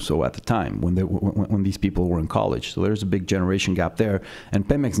lucrative to do so at the time when these people were in college. So there's a big generation gap there, and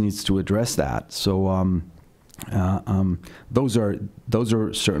Pemex needs to address that. So those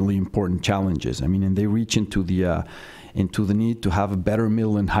are certainly important challenges. I mean, and they reach into the need to have a better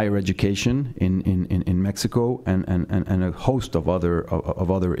middle and higher education in Mexico and a host of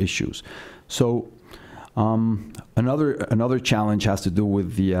other issues. So another challenge has to do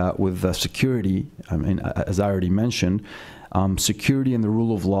with security. I mean, as I already mentioned, security and the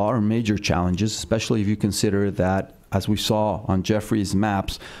rule of law are major challenges, especially if you consider that, as we saw on Jeffrey's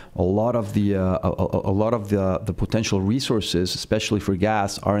maps, a lot of the potential resources, especially for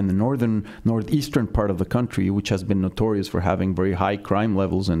gas, are in the northeastern part of the country, which has been notorious for having very high crime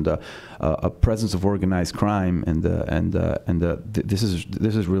levels and a presence of organized crime, and this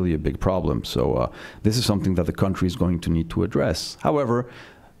is really a big problem. So this is something that the country is going to need to address. However,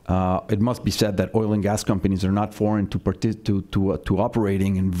 it must be said that oil and gas companies are not foreign to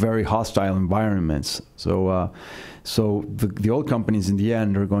operating in very hostile environments. So the oil companies in the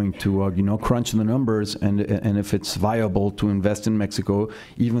end are going to crunch the numbers, and if it's viable to invest in Mexico,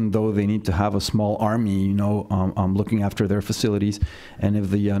 even though they need to have a small army, looking after their facilities, and if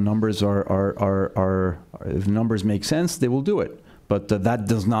the numbers if the numbers make sense, they will do it. But that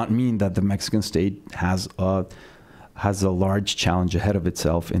does not mean that the Mexican state has a large challenge ahead of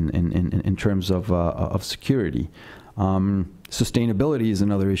itself in terms of security. Sustainability is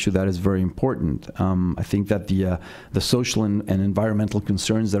another issue that is very important. I think that the social and environmental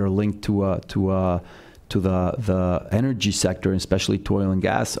concerns that are linked to the energy sector, especially to oil and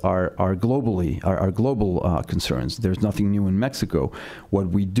gas, are global concerns. There's nothing new in Mexico. What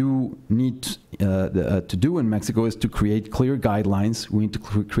we do need to do in Mexico is to create clear guidelines. We need to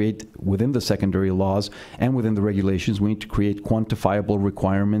create, within the secondary laws and within the regulations, we need to create quantifiable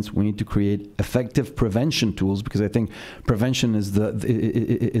requirements. We need to create effective prevention tools, because I think prevention is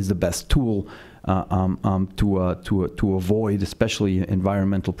the best tool to avoid especially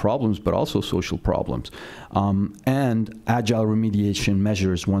environmental problems, but also social problems, and agile remediation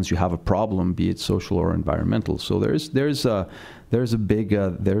measures once you have a problem, be it social or environmental. So there's a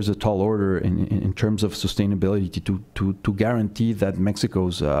tall order in terms of sustainability to guarantee that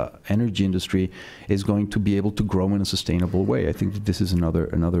Mexico's energy industry is going to be able to grow in a sustainable way. I think that this is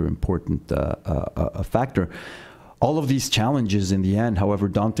another important factor. All of these challenges, in the end, however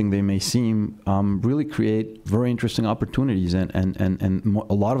daunting they may seem, really create very interesting opportunities, and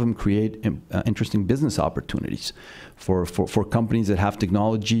a lot of them create interesting business opportunities for companies that have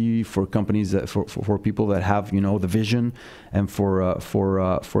technology, for companies that for people that have the vision, and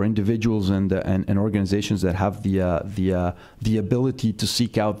for individuals and organizations that have the ability to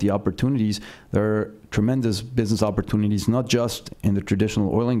seek out the opportunities. There are tremendous business opportunities, not just in the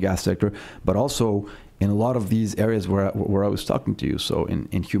traditional oil and gas sector, but also in a lot of these areas where I was talking to you. So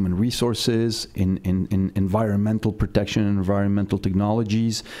in human resources, in environmental protection, environmental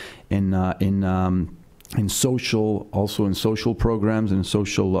technologies, in social, also in social programs and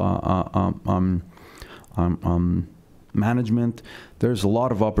social management. There's a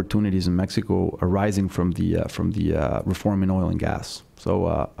lot of opportunities in Mexico arising from the reform in oil and gas.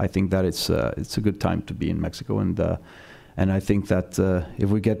 So I think that it's a good time to be in Mexico, and I think that if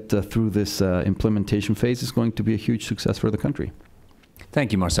we get through this implementation phase, it's going to be a huge success for the country.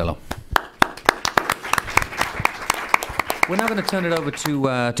 Thank you, Marcelo. We're now going to turn it over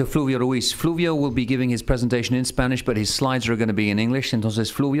to Fluvio Ruiz. Fluvio will be giving his presentation in Spanish, but his slides are going to be in English.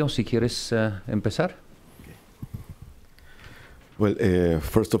 Entonces, Fluvio, si quieres empezar. Well,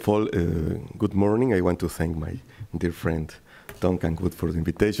 first of all, good morning. I want to thank my dear friend Duncan Wood for the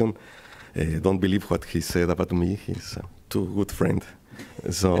invitation. Don't believe what he said about me. He's a too good friend.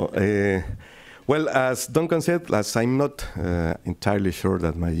 So, well, as Duncan said, as I'm not entirely sure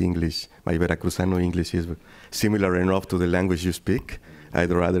that my English, my Veracruzano English is similar enough to the language you speak,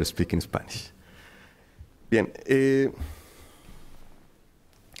 I'd rather speak in Spanish. Bien,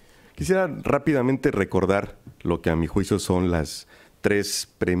 quisiera rápidamente recordar lo que a mi juicio son las tres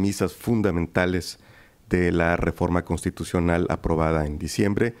premisas fundamentales de la reforma constitucional aprobada en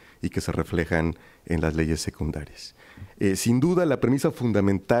diciembre y que se reflejan en las leyes secundarias. Sin duda, la premisa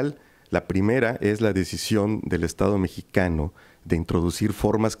fundamental, la primera, es la decisión del Estado mexicano de introducir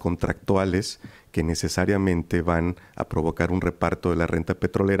formas contractuales que necesariamente van a provocar un reparto de la renta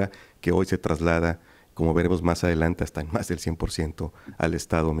petrolera que hoy se traslada, como veremos más adelante, hasta en más del 100% al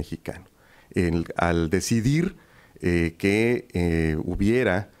Estado mexicano. Al decidir que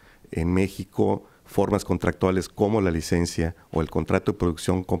hubiera en México formas contractuales como la licencia o el contrato de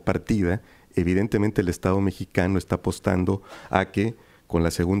producción compartida, evidentemente el Estado mexicano está apostando a que, con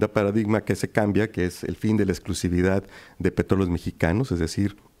la segunda paradigma que se cambia, que es el fin de la exclusividad de Petróleos Mexicanos, es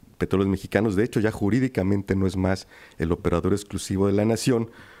decir, Petróleos Mexicanos, de hecho, ya jurídicamente no es más el operador exclusivo de la nación,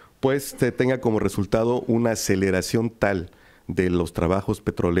 pues se tenga como resultado una aceleración tal de los trabajos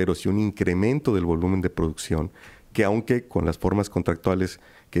petroleros y un incremento del volumen de producción, que aunque con las formas contractuales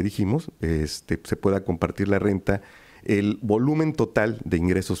que dijimos, se pueda compartir la renta, el volumen total de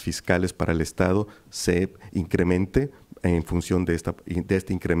ingresos fiscales para el Estado se incremente en función de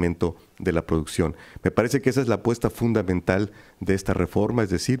este incremento de la producción. Me parece que esa es la apuesta fundamental de esta reforma, es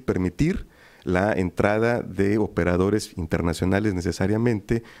decir, permitir la entrada de operadores internacionales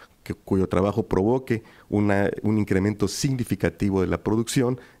necesariamente, cuyo trabajo provoque un incremento significativo de la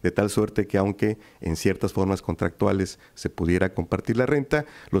producción, de tal suerte que aunque en ciertas formas contractuales se pudiera compartir la renta,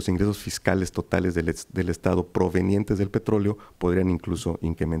 los ingresos fiscales totales del Estado provenientes del petróleo podrían incluso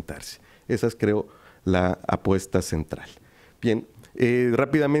incrementarse. Esa es, creo, la apuesta central. Bien,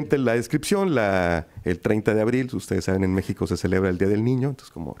 rápidamente la descripción, el 30 de abril, ustedes saben, en México se celebra el Día del Niño,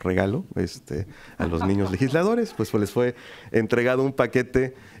 entonces como regalo a los niños legisladores, pues les fue entregado un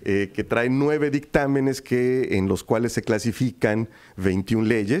paquete que trae 9 dictámenes en los cuales se clasifican 21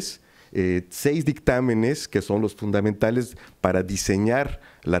 leyes, 6 dictámenes que son los fundamentales para diseñar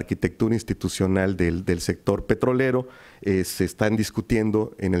la arquitectura institucional del sector petrolero, se están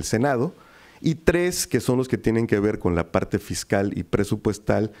discutiendo en el Senado, y 3 que son los que tienen que ver con la parte fiscal y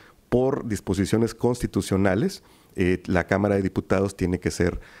presupuestal por disposiciones constitucionales. La Cámara de Diputados tiene que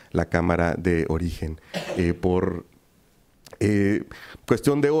ser la Cámara de origen. Por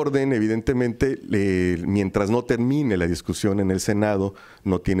cuestión de orden, evidentemente, mientras no termine la discusión en el Senado,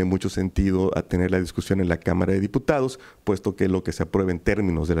 no tiene mucho sentido tener la discusión en la Cámara de Diputados, puesto que lo que se apruebe en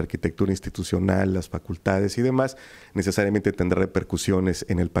términos de la arquitectura institucional, las facultades y demás, necesariamente tendrá repercusiones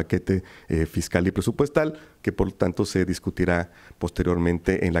en el paquete fiscal y presupuestal, que por lo tanto se discutirá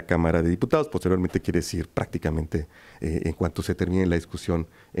posteriormente en la Cámara de Diputados. Posteriormente quiere decir prácticamente en cuanto se termine la discusión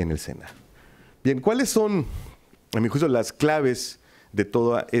en el Senado. Bien, ¿cuáles son, a mi juicio, las claves de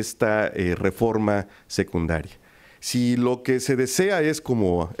toda esta reforma secundaria? Si lo que se desea es,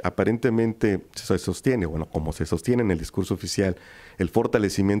 como aparentemente se sostiene, bueno, como se sostiene en el discurso oficial, el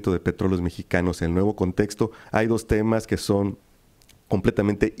fortalecimiento de Petróleos Mexicanos en el nuevo contexto, hay 2 temas que son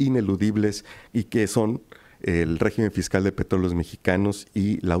completamente ineludibles y que son el régimen fiscal de Petróleos Mexicanos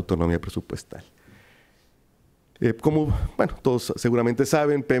y la autonomía presupuestal. Como todos seguramente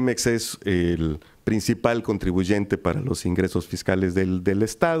saben, Pemex es el principal contribuyente para los ingresos fiscales del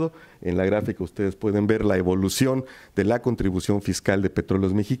Estado. En la gráfica ustedes pueden ver la evolución de la contribución fiscal de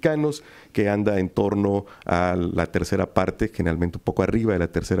Petróleos Mexicanos, que anda en torno a la tercera parte, generalmente un poco arriba de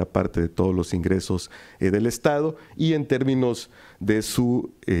la tercera parte de todos los ingresos del Estado, y en términos de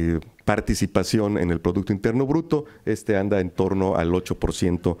su participación en el Producto Interno Bruto, anda en torno al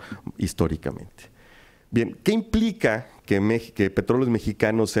 8% históricamente. Bien, ¿qué implica que Petróleos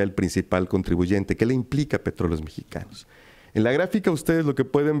Mexicanos sea el principal contribuyente? ¿Qué le implica a Petróleos Mexicanos? En la gráfica ustedes lo que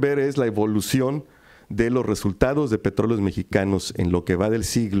pueden ver es la evolución de los resultados de Petróleos Mexicanos en lo que va del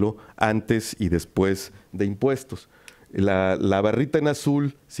siglo antes y después de impuestos. La barrita en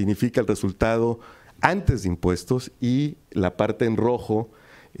azul significa el resultado antes de impuestos y la parte en rojo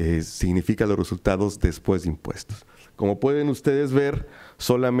significa los resultados después de impuestos. Como pueden ustedes ver,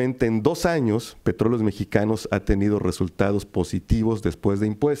 solamente en 2 años Petróleos Mexicanos ha tenido resultados positivos después de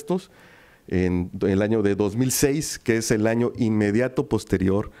impuestos. En el año de 2006, que es el año inmediato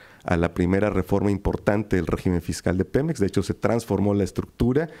posterior a la primera reforma importante del régimen fiscal de Pemex. De hecho, se transformó la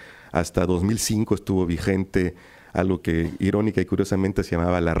estructura. Hasta 2005 estuvo vigente algo que irónica y curiosamente se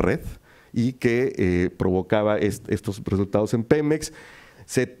llamaba la red y que provocaba estos resultados en Pemex.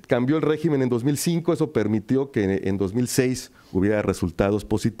 Se cambió el régimen en 2005, eso permitió que en 2006 hubiera resultados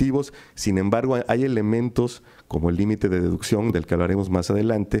positivos. Sin embargo, hay elementos como el límite de deducción, del que hablaremos más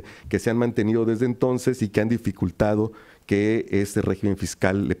adelante, que se han mantenido desde entonces y que han dificultado que este régimen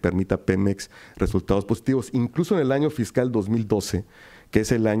fiscal le permita a Pemex resultados positivos. Incluso en el año fiscal 2012, que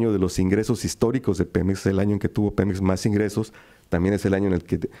es el año de los ingresos históricos de Pemex, es el año en que tuvo Pemex más ingresos, también es el año en el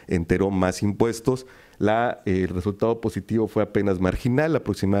que enteró más impuestos. El resultado positivo fue apenas marginal,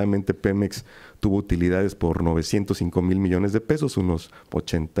 aproximadamente Pemex tuvo utilidades por 905 mil millones de pesos, unos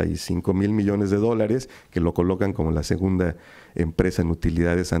 85 mil millones de dólares, que lo colocan como la segunda empresa en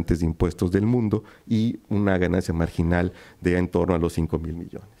utilidades antes de impuestos del mundo, y una ganancia marginal de en torno a los 5 mil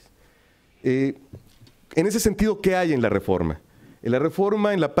millones. En ese sentido, ¿qué hay en la reforma? En la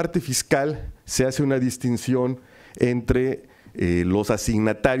reforma, en la parte fiscal, se hace una distinción entre los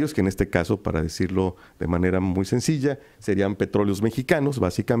asignatarios, que en este caso, para decirlo de manera muy sencilla, serían petróleos mexicanos,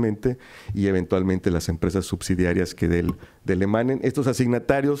 básicamente, y eventualmente las empresas subsidiarias que del emanen. Estos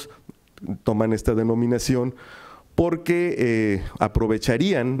asignatarios toman esta denominación porque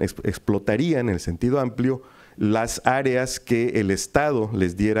aprovecharían, explotarían en el sentido amplio las áreas que el Estado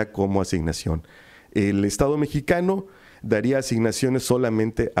les diera como asignación. El Estado mexicano daría asignaciones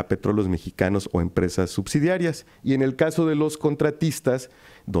solamente a petróleos mexicanos o empresas subsidiarias, y en el caso de los contratistas,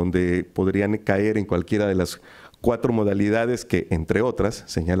 donde podrían caer en cualquiera de las 4 modalidades que, entre otras,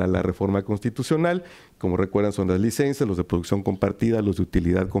 señala la reforma constitucional, como recuerdan son las licencias, los de producción compartida, los de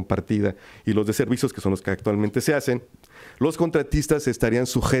utilidad compartida y los de servicios, que son los que actualmente se hacen. Los contratistas estarían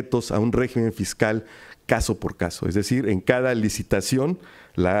sujetos a un régimen fiscal caso por caso, es decir, en cada licitación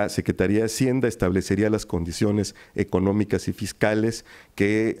la Secretaría de Hacienda establecería las condiciones económicas y fiscales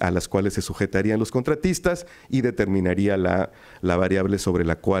a las cuales se sujetarían los contratistas y determinaría la variable sobre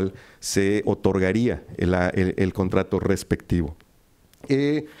la cual se otorgaría el contrato respectivo.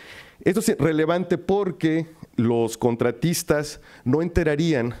 Esto es relevante porque los contratistas no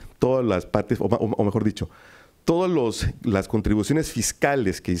enterarían todas las partes, o mejor dicho, todas las contribuciones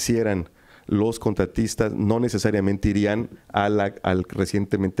fiscales que hicieran los contratistas no necesariamente irían al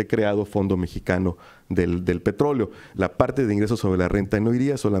recientemente creado Fondo Mexicano del Petróleo. La parte de ingresos sobre la renta no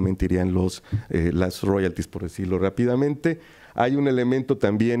iría, solamente irían las royalties, por decirlo rápidamente. Hay un elemento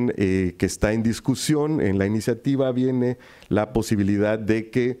también que está en discusión. En la iniciativa viene la posibilidad de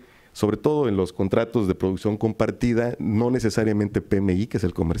que, sobre todo en los contratos de producción compartida, no necesariamente PMI, que es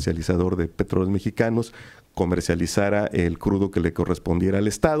el comercializador de petróleos mexicanos, comercializara el crudo que le correspondiera al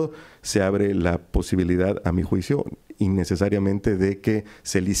Estado. Se abre la posibilidad, a mi juicio, innecesariamente, de que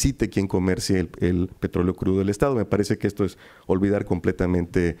se licite quien comercie el petróleo crudo del Estado. Me parece que esto es olvidar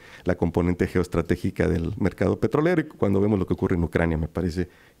completamente la componente geoestratégica del mercado petrolero, y cuando vemos lo que ocurre en Ucrania, me parece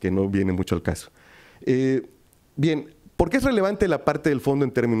que no viene mucho al caso. Bien, ¿por qué es relevante la parte del fondo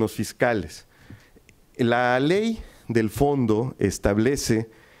en términos fiscales? La ley del fondo establece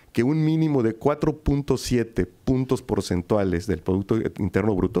que un mínimo de 4.7 puntos porcentuales del Producto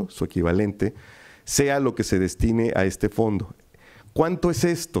Interno Bruto, su equivalente, sea lo que se destine a este fondo. ¿Cuánto es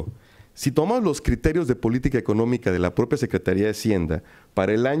esto? Si tomamos los criterios de política económica de la propia Secretaría de Hacienda,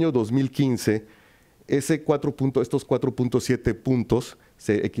 para el año 2015, estos 4.7 puntos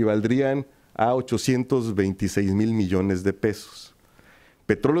se equivaldrían a 826 mil millones de pesos.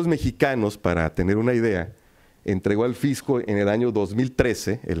 Petróleos Mexicanos, para tener una idea, entregó al fisco en el año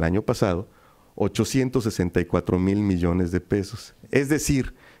 2013, el año pasado, 864 mil millones de pesos. Es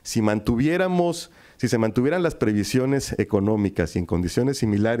decir, si se mantuvieran las previsiones económicas y en condiciones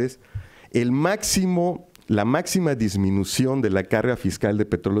similares, la máxima disminución de la carga fiscal de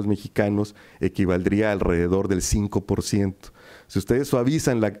Petróleos Mexicanos equivaldría a alrededor del 5%. Si ustedes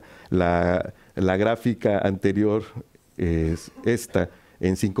suavizan la gráfica anterior, esta,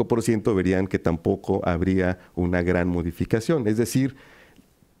 en 5%, verían que tampoco habría una gran modificación. Es decir,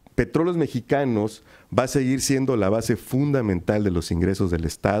 Petróleos Mexicanos va a seguir siendo la base fundamental de los ingresos del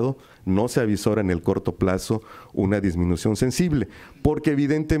Estado. No se avisora en el corto plazo una disminución sensible, porque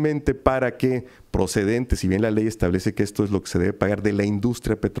evidentemente para que procedente, si bien la ley establece que esto es lo que se debe pagar de la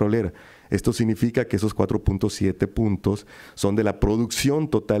industria petrolera, esto significa que esos 4.7 puntos son de la producción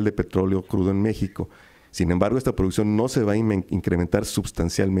total de petróleo crudo en México. Sin embargo, esta producción no se va a incrementar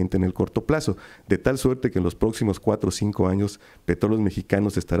sustancialmente en el corto plazo, de tal suerte que en los próximos 4 o 5 años Petróleos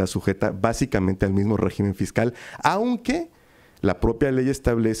Mexicanos estará sujeta básicamente al mismo régimen fiscal, aunque la propia ley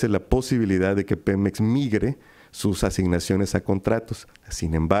establece la posibilidad de que Pemex migre sus asignaciones a contratos.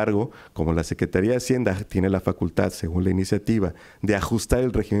 Sin embargo, como la Secretaría de Hacienda tiene la facultad, según la iniciativa, de ajustar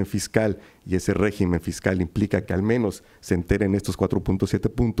el régimen fiscal, y ese régimen fiscal implica que al menos se enteren estos 4.7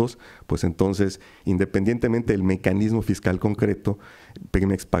 puntos, pues entonces, independientemente del mecanismo fiscal concreto,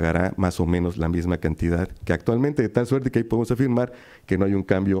 Pemex pagará más o menos la misma cantidad que actualmente, de tal suerte que ahí podemos afirmar que no hay un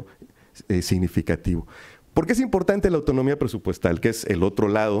cambio significativo. ¿Por qué es importante la autonomía presupuestal, que es el otro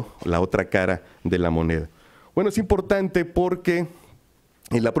lado, la otra cara de la moneda? Bueno, es importante porque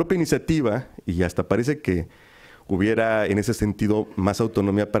en la propia iniciativa, y hasta parece que hubiera en ese sentido más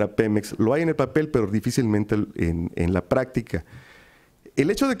autonomía para Pemex. Lo hay en el papel, pero difícilmente en la práctica. El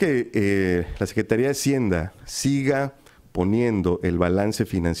hecho de que la Secretaría de Hacienda siga poniendo el balance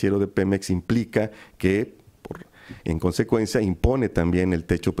financiero de Pemex implica que, en consecuencia, impone también el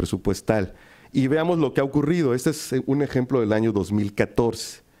techo presupuestal. Y veamos lo que ha ocurrido. Este es un ejemplo del año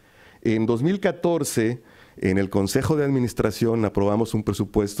 2014. En 2014, en el Consejo de Administración aprobamos un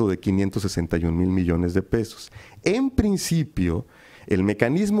presupuesto de 561 mil millones de pesos. En principio, el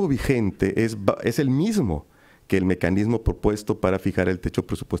mecanismo vigente es el mismo que el mecanismo propuesto para fijar el techo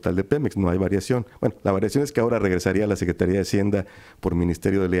presupuestal de Pemex. No hay variación. Bueno, la variación es que ahora regresaría a la Secretaría de Hacienda por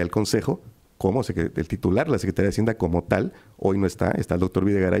Ministerio de Ley al Consejo, como el titular de la Secretaría de Hacienda como tal. Hoy no está el doctor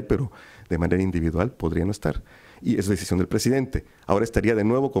Videgaray, pero de manera individual podría no estar. Y es decisión del presidente. Ahora estaría de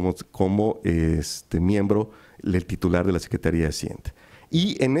nuevo como miembro el titular de la Secretaría de Hacienda.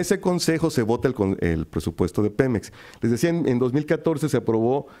 Y en ese consejo se vota el presupuesto de Pemex. Les decía, en 2014 se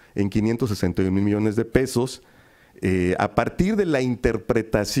aprobó en 561 mil millones de pesos, a partir de la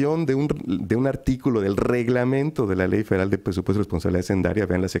interpretación de un artículo del reglamento de la Ley Federal de Presupuesto y Responsabilidad Hacendaria.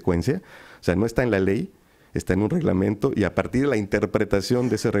 Vean la secuencia. O sea, no está en la ley, está en un reglamento, y a partir de la interpretación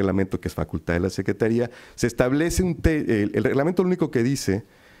de ese reglamento, que es facultad de la Secretaría, se establece el reglamento. Lo único que dice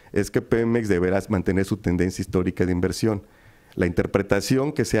es que Pemex deberá mantener su tendencia histórica de inversión. La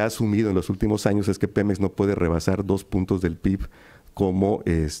interpretación que se ha asumido en los últimos años es que Pemex no puede rebasar 2 puntos del PIB como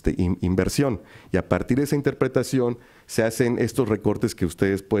inversión. Y a partir de esa interpretación se hacen estos recortes que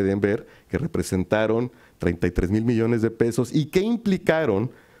ustedes pueden ver, que representaron 33 mil millones de pesos y que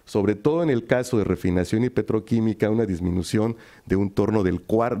implicaron, sobre todo en el caso de refinación y petroquímica, una disminución de un torno de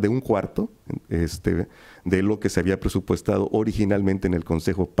un cuarto de lo que se había presupuestado originalmente en el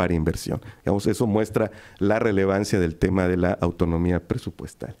Consejo para Inversión. Digamos, eso muestra la relevancia del tema de la autonomía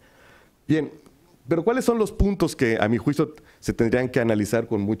presupuestal. Bien, pero ¿cuáles son los puntos que, a mi juicio, se tendrían que analizar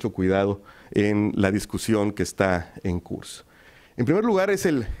con mucho cuidado en la discusión que está en curso? En primer lugar es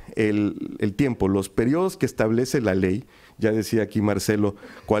el tiempo, los periodos que establece la ley. Ya decía aquí Marcelo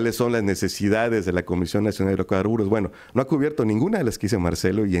cuáles son las necesidades de la Comisión Nacional de Hidrocarburos. Bueno, no ha cubierto ninguna de las que dice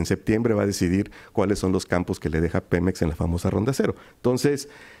Marcelo, y en septiembre va a decidir cuáles son los campos que le deja Pemex en la famosa Ronda Cero. Entonces,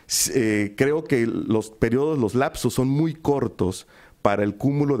 creo que los periodos, los lapsos son muy cortos para el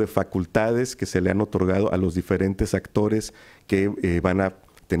cúmulo de facultades que se le han otorgado a los diferentes actores que van a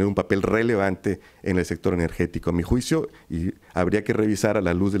tener un papel relevante en el sector energético. A mi juicio, y habría que revisar a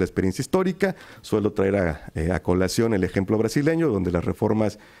la luz de la experiencia histórica, suelo traer a colación el ejemplo brasileño, donde las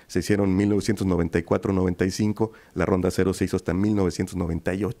reformas se hicieron en 1994-95, la Ronda Cero se hizo hasta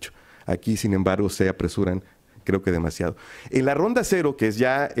 1998. Aquí, sin embargo, se apresuran, creo que demasiado. En la Ronda Cero, que es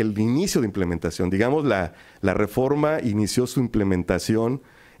ya el inicio de implementación, digamos, la reforma inició su implementación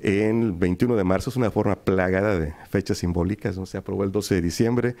en el 21 de marzo, es una forma plagada de fechas simbólicas, ¿no? Se aprobó el 12 de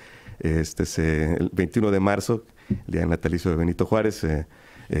diciembre, el 21 de marzo, el día natalicio de Benito Juárez,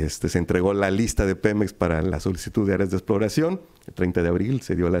 se entregó la lista de Pemex para la solicitud de áreas de exploración, el 30 de abril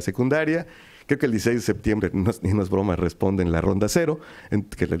se dio la secundaria, creo que el 16 de septiembre, no es broma, responde en la Ronda Cero,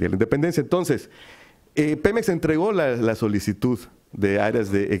 que es el día de la independencia. Entonces, Pemex entregó la solicitud de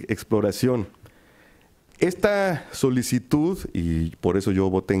áreas de exploración. Esta solicitud, y por eso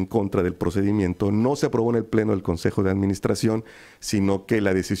yo voté en contra del procedimiento, no se aprobó en el Pleno del Consejo de Administración, sino que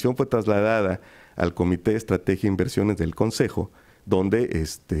la decisión fue trasladada al Comité de Estrategia e Inversiones del Consejo, donde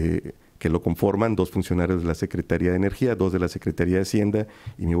que lo conforman 2 funcionarios de la Secretaría de Energía, 2 de la Secretaría de Hacienda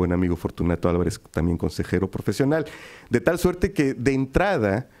y mi buen amigo Fortunato Álvarez, también consejero profesional. De tal suerte que, de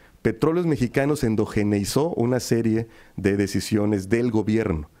entrada, Petróleos Mexicanos endogeneizó una serie de decisiones del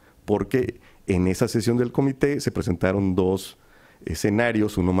gobierno, porque en esa sesión del comité se presentaron 2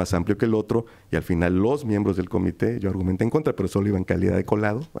 escenarios, uno más amplio que el otro, y al final los miembros del comité, yo argumenté en contra, pero solo iba en calidad de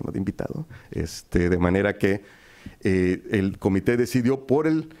colado, bueno, de invitado, de manera que el comité decidió por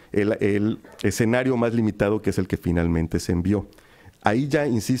el escenario más limitado, que es el que finalmente se envió. Ahí ya,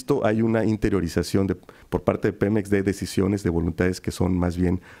 insisto, hay una interiorización por parte de Pemex de decisiones, de voluntades que son más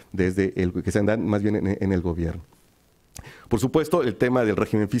bien que se dan más bien en el gobierno. Por supuesto, el tema del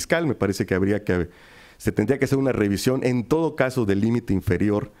régimen fiscal, me parece que se tendría que hacer una revisión, en todo caso, del límite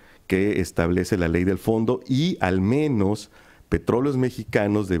inferior que establece la ley del fondo, y al menos Petróleos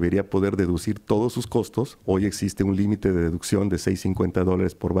Mexicanos debería poder deducir todos sus costos. Hoy existe un límite de deducción de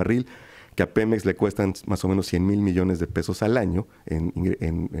 $6.50 por barril, que a Pemex le cuestan más o menos 100 mil millones de pesos al año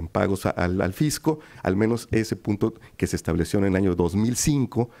en pagos al fisco. Al menos ese punto, que se estableció en el año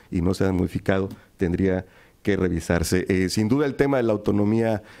 2005 y no se ha modificado, tendría que revisarse. Sin duda, el tema de la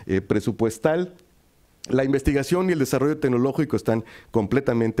autonomía presupuestal La investigación y el desarrollo tecnológico están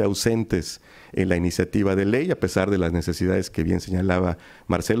completamente ausentes en la iniciativa de ley, a pesar de las necesidades que bien señalaba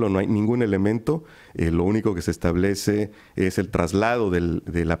Marcelo. No hay ningún elemento, lo único que se establece es el traslado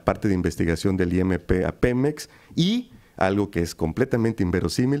de la parte de investigación del IMP a Pemex y algo que es completamente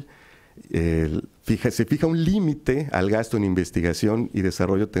inverosímil, se fija un límite al gasto en investigación y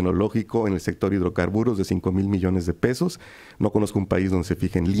desarrollo tecnológico en el sector hidrocarburos de 5,000 millones de pesos. No conozco un país donde se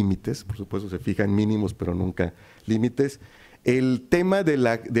fijen límites, por supuesto se fijan mínimos, pero nunca límites. El tema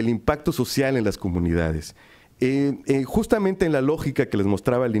del impacto social en las comunidades. Justamente en la lógica que les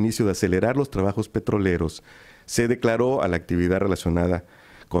mostraba al inicio de acelerar los trabajos petroleros, se declaró a la actividad relacionada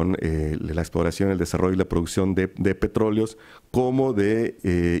con la exploración, el desarrollo y la producción de petróleos como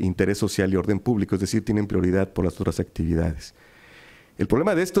de interés social y orden público, es decir, tienen prioridad por las otras actividades. El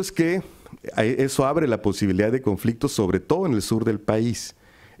problema de esto es que eso abre la posibilidad de conflictos, sobre todo en el sur del país.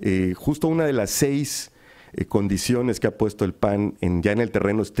 Justo una de las 6 condiciones que ha puesto el PAN ya en el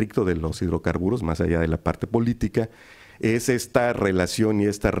terreno estricto de los hidrocarburos, más allá de la parte política, es esta relación y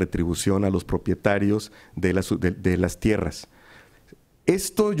esta retribución a los propietarios de las tierras.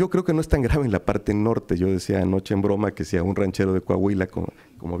 Esto yo creo que no es tan grave en la parte norte. Yo decía anoche en broma que si a un ranchero de Coahuila,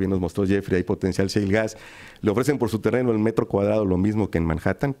 como bien nos mostró Jeffrey, hay potencial shale gas, le ofrecen por su terreno el metro cuadrado lo mismo que en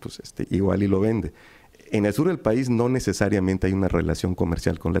Manhattan, pues igual y lo vende. En el sur del país no necesariamente hay una relación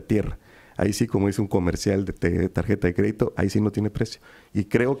comercial con la tierra. Ahí sí, como dice un comercial de tarjeta de crédito, ahí sí no tiene precio. Y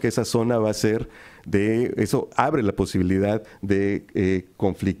creo que esa zona va a ser eso abre la posibilidad de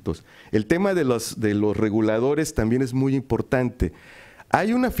conflictos. El tema de los reguladores también es muy importante.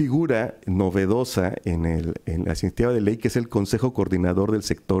 Hay una figura novedosa en la iniciativa de ley que es el Consejo Coordinador del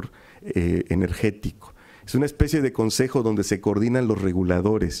Sector Energético. Es una especie de consejo donde se coordinan los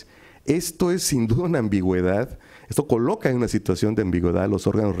reguladores. Esto es sin duda una ambigüedad. Esto coloca en una situación de ambigüedad a los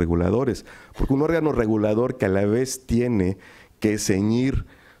órganos reguladores, porque un órgano regulador que a la vez tiene que ceñir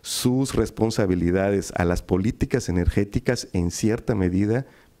sus responsabilidades a las políticas energéticas, en cierta medida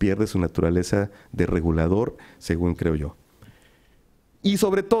pierde su naturaleza de regulador, según creo yo. Y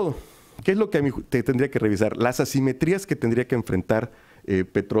sobre todo, ¿qué es lo que te tendría que revisar? Las asimetrías que tendría que enfrentar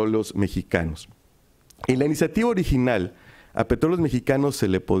Petróleos Mexicanos. En la iniciativa original, a Petróleos Mexicanos se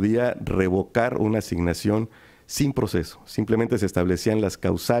le podía revocar una asignación sin proceso. Simplemente se establecían las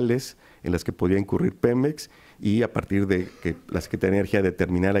causales en las que podía incurrir Pemex y a partir de que la Secretaría de Energía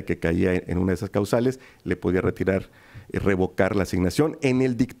determinara que caía en una de esas causales, le podía revocar la asignación. En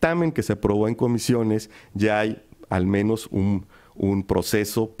el dictamen que se aprobó en comisiones ya hay al menos un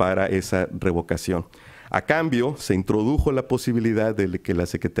proceso para esa revocación. A cambio, se introdujo la posibilidad de que la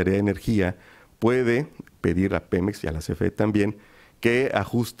Secretaría de Energía puede pedir a Pemex y a la CFE también que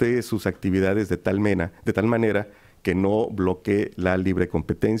ajuste sus actividades de tal manera que no bloquee la libre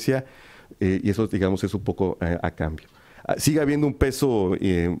competencia, y eso, digamos, es un poco a cambio. Sigue habiendo un peso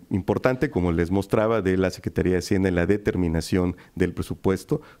importante, como les mostraba, de la Secretaría de Hacienda en la determinación del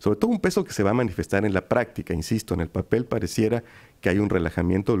presupuesto, sobre todo un peso que se va a manifestar en la práctica. Insisto, en el papel pareciera que hay un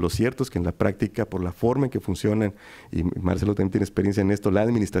relajamiento. Lo cierto es que en la práctica, por la forma en que funcionan, y Marcelo también tiene experiencia en esto, la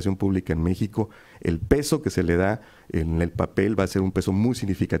administración pública en México, el peso que se le da en el papel va a ser un peso muy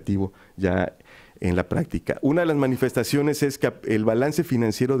significativo ya en la práctica. Una de las manifestaciones es que el balance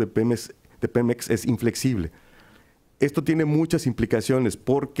financiero de Pemex es inflexible. Esto tiene muchas implicaciones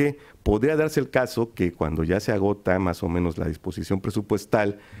porque podría darse el caso que cuando ya se agota más o menos la disposición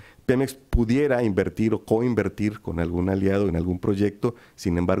presupuestal, Pemex pudiera invertir o coinvertir con algún aliado en algún proyecto,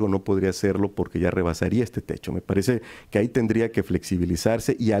 sin embargo no podría hacerlo porque ya rebasaría este techo. Me parece que ahí tendría que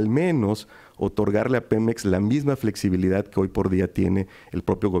flexibilizarse y al menos otorgarle a Pemex la misma flexibilidad que hoy por día tiene el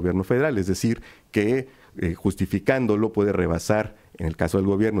propio gobierno federal, es decir, que justificándolo puede rebasar, en el caso del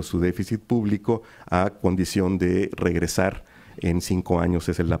gobierno, su déficit público a condición de regresar en 5 años,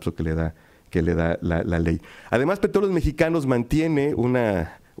 es el lapso que le da la ley. Además, Petróleos Mexicanos mantiene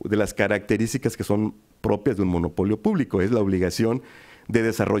una de las características que son propias de un monopolio público, es la obligación de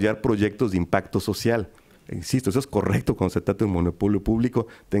desarrollar proyectos de impacto social. Insisto, eso es correcto cuando se trata de un monopolio público.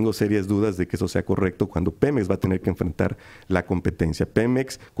 Tengo serias dudas de que eso sea correcto cuando Pemex va a tener que enfrentar la competencia.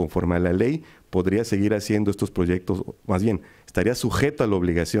 Pemex, conforme a la ley, podría seguir haciendo estos proyectos, más bien, estaría sujeto a la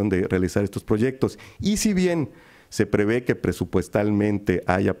obligación de realizar estos proyectos. Y si bien se prevé que presupuestalmente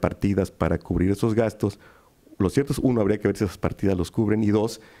haya partidas para cubrir esos gastos, lo cierto es, uno, habría que ver si esas partidas los cubren, y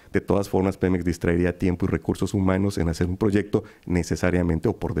dos, de todas formas, Pemex distraería tiempo y recursos humanos en hacer un proyecto necesariamente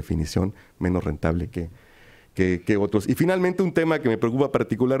o por definición menos rentable que otros. Y finalmente, un tema que me preocupa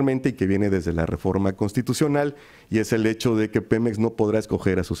particularmente y que viene desde la reforma constitucional, y es el hecho de que Pemex no podrá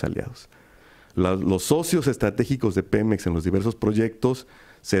escoger a sus aliados. Los socios estratégicos de Pemex en los diversos proyectos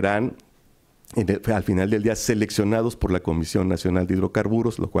serán al final del día seleccionados por la Comisión Nacional de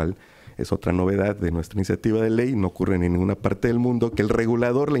Hidrocarburos, lo cual es otra novedad de nuestra iniciativa de ley. No ocurre en ninguna parte del mundo que el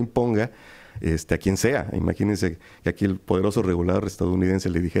regulador le imponga a quien sea. Imagínense que aquí el poderoso regulador estadounidense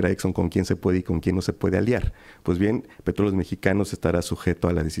le dijera a Exxon con quién se puede y con quién no se puede aliar. Pues bien, Petróleos Mexicanos estará sujeto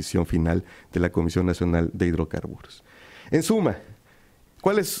a la decisión final de la Comisión Nacional de Hidrocarburos. En suma,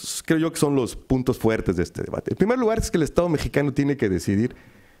 ¿cuáles creo yo que son los puntos fuertes de este debate? En primer lugar es que el Estado mexicano tiene que decidir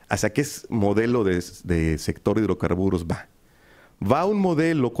hacia qué modelo de sector de hidrocarburos va. ¿Va a un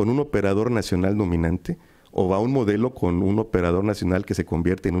modelo con un operador nacional dominante o va a un modelo con un operador nacional que se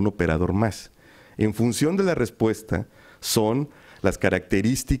convierte en un operador más? En función de la respuesta son las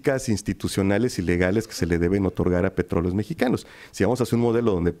características institucionales y legales que se le deben otorgar a Petróleos Mexicanos. Si vamos a hacer un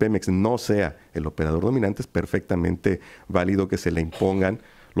modelo donde Pemex no sea el operador dominante, es perfectamente válido que se le impongan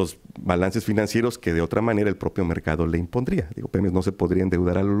los balances financieros que de otra manera el propio mercado le impondría. Digo, Pemex no se podría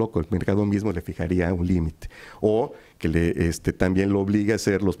endeudar a lo loco, el mercado mismo le fijaría un límite. O que también lo obligue a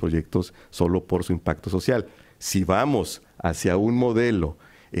hacer los proyectos solo por su impacto social. Si vamos hacia un modelo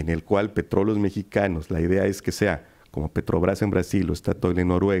en el cual Petróleos Mexicanos, la idea es que sea como Petrobras en Brasil o Statoil en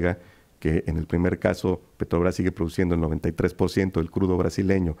Noruega, que en el primer caso Petrobras sigue produciendo el 93% del crudo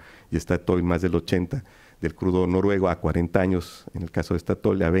brasileño y Statoil más del 80% del crudo noruego a 40 años, en el caso de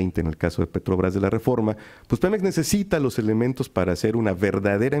Statoil, a 20 en el caso de Petrobras de la Reforma, pues Pemex necesita los elementos para ser una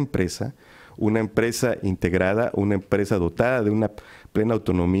verdadera empresa, una empresa integrada, una empresa dotada de una plena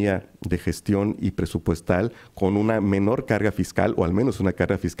autonomía de gestión y presupuestal, con una menor carga fiscal, o al menos una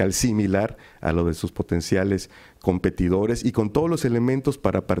carga fiscal similar a lo de sus potenciales competidores, y con todos los elementos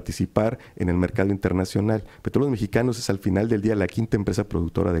para participar en el mercado internacional. Petróleos Mexicanos es al final del día la quinta empresa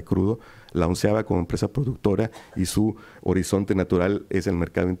productora de crudo, la 11ª como empresa productora, y su horizonte natural es el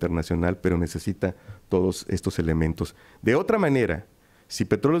mercado internacional, pero necesita todos estos elementos. De otra manera, si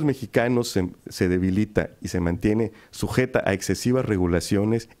Petróleos Mexicanos se debilita y se mantiene sujeta a excesivas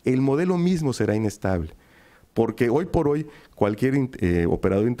regulaciones, el modelo mismo será inestable. Porque hoy por hoy cualquier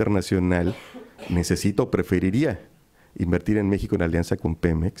operador internacional necesita o preferiría invertir en México en alianza con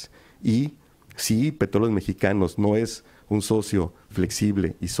Pemex. Y si Petróleos Mexicanos no es un socio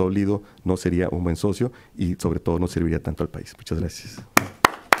flexible y sólido, no sería un buen socio y sobre todo no serviría tanto al país. Muchas gracias.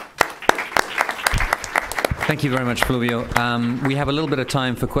 Thank you very much, Fluvio. We have a little bit of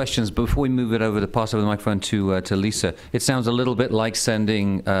time for questions, but before we move it over, pass over the microphone to Lisa. It sounds a little bit like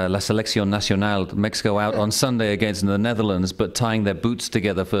sending La Selección Nacional, Mexico, out on Sunday against the Netherlands, but tying their boots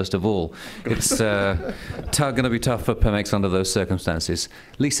together first of all. It's going to be tough for Pemex under those circumstances.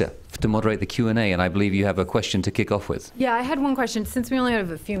 Lisa, to moderate the Q&A, and I believe you have a question to kick off with. Yeah, I had one question. Since we only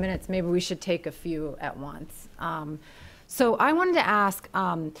have a few minutes, maybe we should take a few at once. So I wanted to ask,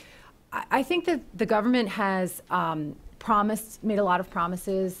 I think that the government has made a lot of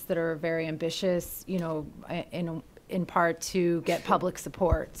promises that are very ambitious, you know, in part to get public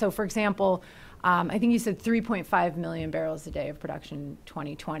support. So, for example, I think you said 3.5 million barrels a day of production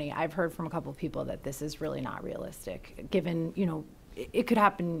 2020. I've heard from a couple of people that this is really not realistic, given, you know, it could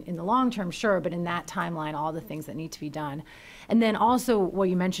happen in the long term, sure, but in that timeline, all the things that need to be done. And then also what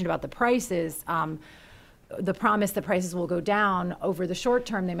you mentioned about the prices, the promise that prices will go down over the short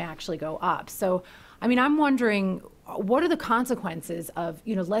term, they may actually go up. So, I mean, I'm wondering, what are the consequences of,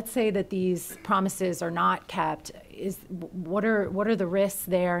 you know, let's say that these promises are not kept, what are the risks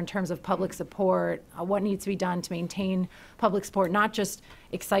there in terms of public support? What needs to be done to maintain public support, not just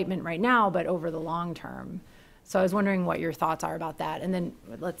excitement right now, but over the long term? So I was wondering what your thoughts are about that. And then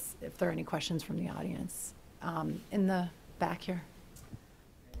if there are any questions from the audience. In the back here.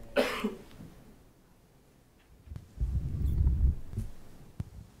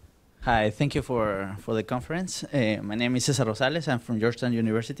 Hi, thank you for the conference. My name is Cesar Rosales. I'm from Georgetown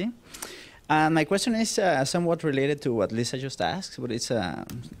University. And my question is somewhat related to what Lisa just asked, but it's a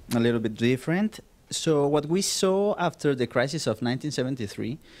little bit different. So what we saw after the crisis of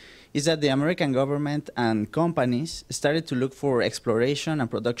 1973 is that the American government and companies started to look for exploration and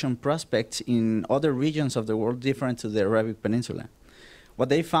production prospects in other regions of the world different to the Arabic Peninsula. What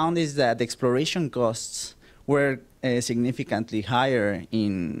they found is that exploration costs were significantly higher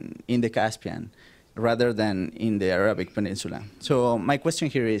in the Caspian rather than in the Arabic Peninsula. So my question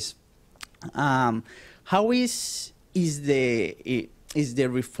here is, how is the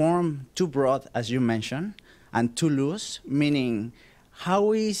reform too broad, as you mentioned, and too loose? Meaning,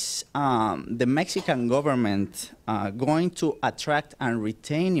 how is the Mexican government going to attract and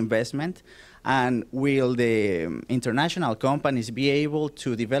retain investment? And will the international companies be able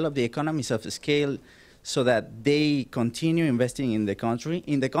to develop the economies of scale so that they continue investing in the country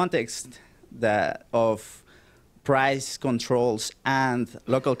in the context of price controls and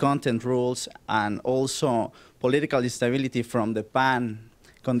local content rules, and also political instability from the PAN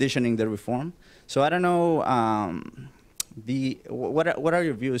conditioning the reform. So I don't know, what are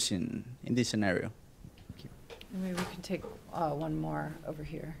your views in this scenario? Maybe we can take one more over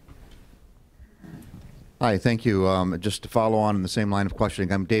here. Hi, thank you. Just to follow on in the same line of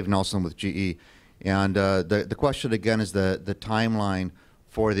questioning, I'm Dave Nelson with GE. And the question again is the timeline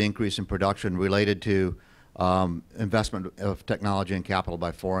for the increase in production related to investment of technology and capital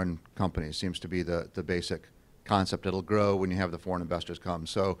by foreign companies seems to be the basic concept. It'll grow when you have the foreign investors come.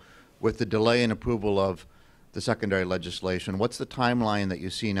 So with the delay in approval of the secondary legislation, what's the timeline that you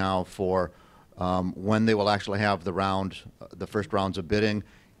see now for when they will actually have the first rounds of bidding,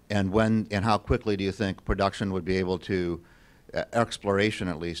 and when and how quickly do you think production would be able to, exploration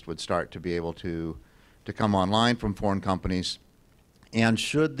at least, would start to be able to come online from foreign companies? And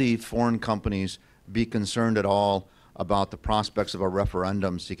should the foreign companies be concerned at all about the prospects of a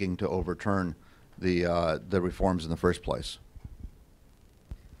referendum seeking to overturn the reforms in the first place?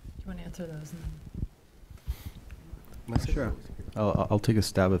 Do you want to answer those? Sure. I'll take a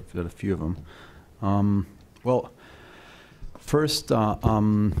stab at a few of them. Well, first,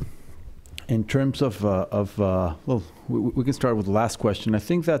 in terms of well, we can start with the last question. I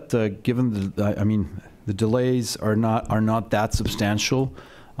think that given the delays are not that substantial.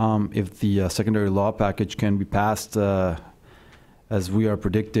 If the secondary law package can be passed as we are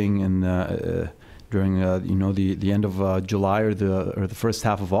predicting during the end of July or the first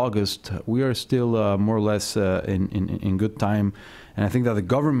half of August, we are still more or less in good time. And I think that the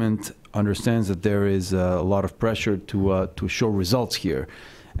government understands that there is a lot of pressure to show results here.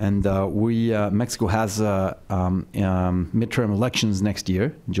 And Mexico has midterm elections next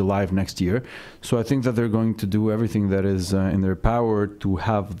year, July of next year. So I think that they're going to do everything that is in their power to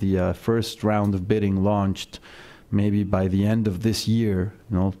have the first round of bidding launched maybe by the end of this year,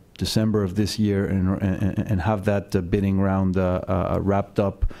 December of this year, and have that bidding round wrapped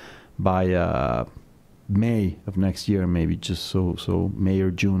up by May of next year, maybe just so May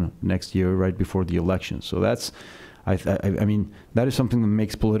or June of next year, right before the election. So that's, I mean, that is something that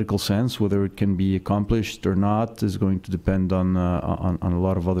makes political sense. Whether it can be accomplished or not is going to depend on a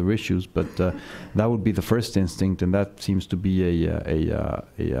lot of other issues. But that would be the first instinct, and that seems to be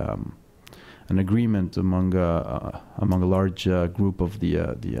an agreement among a large group of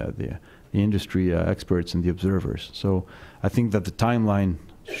the industry experts and the observers. So I think that the timeline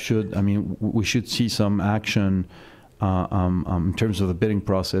should, we should see some action in terms of the bidding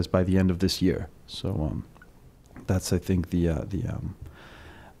process by the end of this year. So that's, I think, in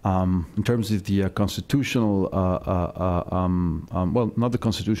terms of the constitutional, well, not the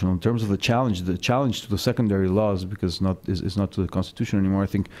constitutional, in terms of the challenge to the secondary laws, because is not to the Constitution anymore. I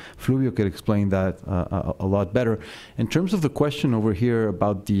think Fluvio could explain that a lot better. In terms of the question over here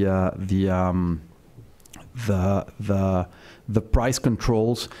about the price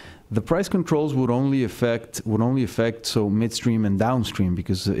controls. The price controls would only affect so midstream and downstream,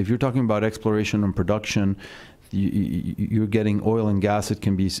 because if you're talking about exploration and production, you're getting oil and gas that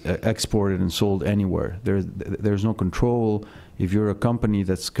can be exported and sold anywhere. There's no control. If you're a company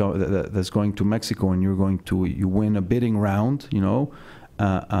that's going to Mexico and you win a bidding round,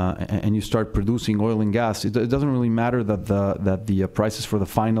 and you start producing oil and gas, it doesn't really matter that the prices for the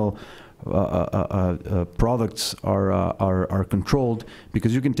final products are controlled,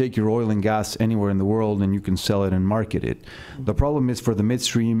 because you can take your oil and gas anywhere in the world and you can sell it and market it. The problem is for the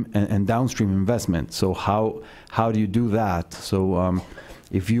midstream and downstream investment. So how do you do that? So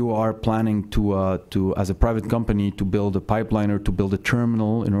if you are planning to as a private company to build a pipeline or to build a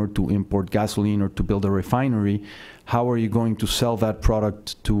terminal in order to import gasoline or to build a refinery, how are you going to sell that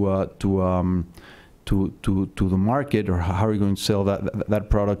product to the market, or how are you going to sell that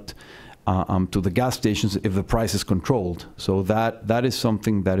product to the gas stations if the price is controlled? So that is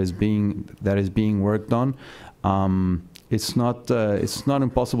something that is being worked on. It's not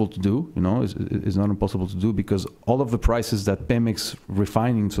impossible to do. It's not impossible to do, because all of the prices that Pemex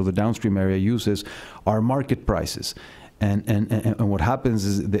refining, so the downstream area, uses are market prices. And what happens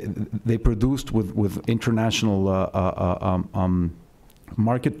is they produced with international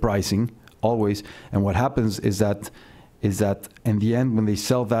market pricing always. And what happens is that in the end, when they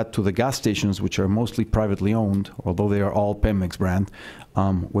sell that to the gas stations, which are mostly privately owned, although they are all Pemex brand,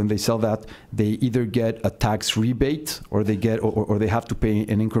 when they sell that, they either get a tax rebate or they have to pay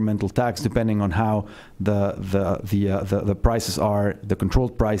an incremental tax depending on how the prices are, the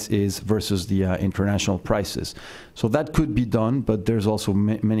controlled price is versus the international prices. So that could be done, but there's also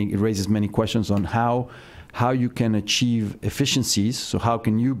it raises many questions on how how you can achieve efficiencies. So how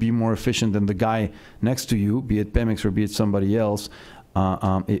can you be more efficient than the guy next to you, be it Pemex or be it somebody else,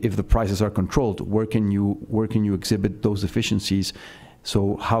 if the prices are controlled? Where can you exhibit those efficiencies?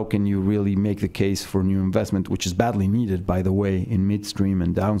 So how can you really make the case for new investment, which is badly needed, by the way, in midstream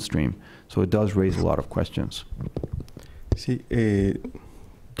and downstream? So it does raise a lot of questions. Sí,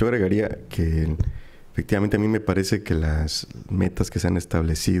 yo agregaría que efectivamente a mí me parece que las metas que se han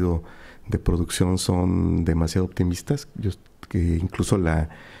establecido de producción son demasiado optimistas. Que incluso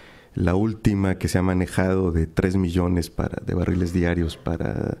la última que se ha manejado de 3 millones de barriles diarios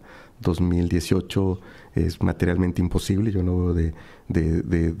para 2018 es materialmente imposible. Yo no veo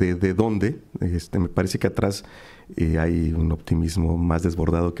de dónde. Me parece que atrás hay un optimismo más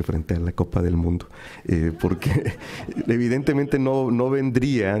desbordado que frente a la Copa del Mundo, porque evidentemente no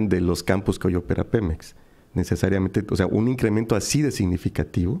vendrían de los campos que hoy opera Pemex necesariamente. O sea, un incremento así de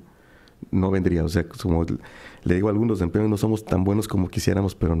significativo no vendría. O sea, como le digo a algunos de Pemex, no somos tan buenos como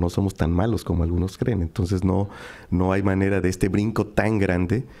quisiéramos, pero no somos tan malos como algunos creen. Entonces no hay manera de este brinco tan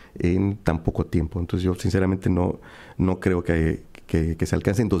grande en tan poco tiempo. Entonces yo sinceramente no creo que se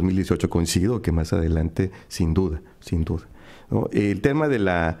alcance en 2018. Coincido que más adelante, sin duda, ¿no? El tema de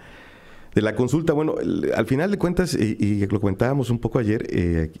la consulta, bueno, al final de cuentas, y lo comentábamos un poco ayer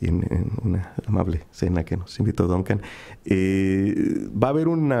aquí en una amable cena que nos invitó Duncan, va a haber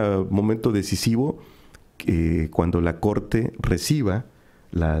un momento decisivo cuando la Corte reciba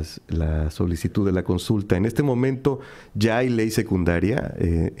la solicitud de la consulta. En este momento ya hay ley secundaria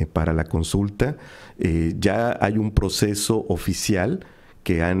para la consulta, ya hay un proceso oficial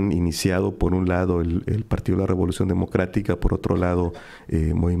que han iniciado, por un lado, el Partido de la Revolución Democrática, por otro lado,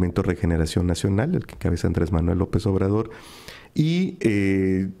 Movimiento Regeneración Nacional, el que encabeza Andrés Manuel López Obrador, y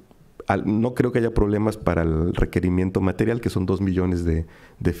no creo que haya problemas para el requerimiento material, que son 2 millones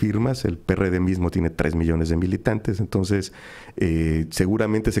de firmas. El PRD mismo tiene 3 millones de militantes, entonces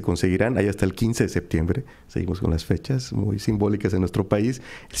seguramente se conseguirán. Hay hasta el 15 de septiembre, seguimos con las fechas muy simbólicas en nuestro país.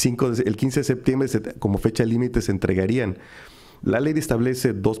 El 15 de septiembre, como fecha límite, se entregarían. La ley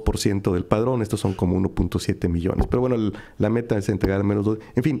establece 2% del padrón, estos son como 1.7 millones. Pero bueno, la meta es entregar menos 2.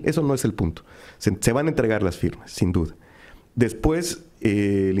 En fin, eso no es el punto. Se van a entregar las firmas, sin duda. Después,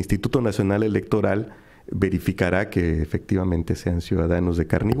 el Instituto Nacional Electoral verificará que efectivamente sean ciudadanos de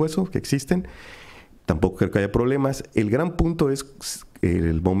carne y hueso, que existen. Tampoco creo que haya problemas. El gran punto es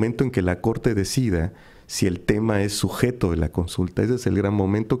el momento en que la Corte decida si el tema es sujeto de la consulta. Ese es el gran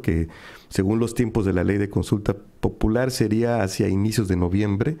momento que, según los tiempos de la ley de consulta popular, sería hacia inicios de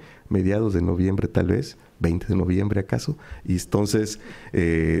noviembre, mediados de noviembre tal vez, 20 de noviembre acaso. Y entonces,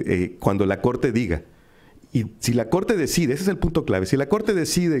 cuando la Corte diga, y si la Corte decide, ese es el punto clave, si la Corte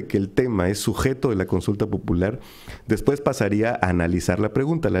decide que el tema es sujeto de la consulta popular, después pasaría a analizar la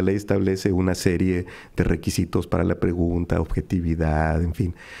pregunta. La ley establece una serie de requisitos para la pregunta, objetividad, en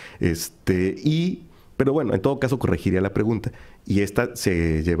fin. Pero bueno, en todo caso corregiría la pregunta y esta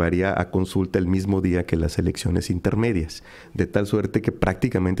se llevaría a consulta el mismo día que las elecciones intermedias, de tal suerte que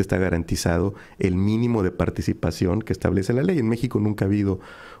prácticamente está garantizado el mínimo de participación que establece la ley. En México nunca ha habido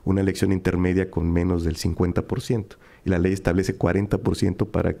una elección intermedia con menos del 50% y la ley establece 40%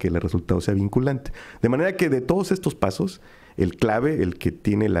 para que el resultado sea vinculante. De manera que de todos estos pasos, el clave, el que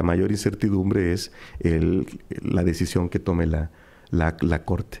tiene la mayor incertidumbre es la decisión que tome la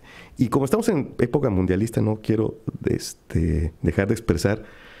Corte. Y como estamos en época mundialista, no quiero dejar de expresar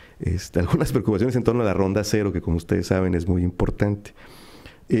algunas preocupaciones en torno a la ronda cero, que como ustedes saben es muy importante.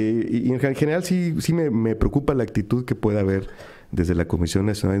 Y en general sí me preocupa la actitud que pueda haber desde la Comisión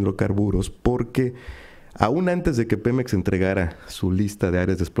Nacional de Hidrocarburos, porque aún antes de que Pemex entregara su lista de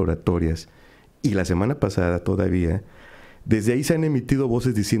áreas exploratorias, y la semana pasada todavía, desde ahí se han emitido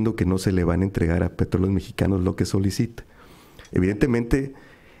voces diciendo que no se le van a entregar a Petróleos Mexicanos lo que solicita. Evidentemente,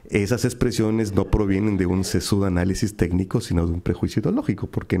 esas expresiones no provienen de un sesudo análisis técnico, sino de un prejuicio ideológico,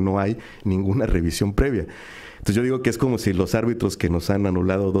 porque no hay ninguna revisión previa. Entonces yo digo que es como si los árbitros que nos han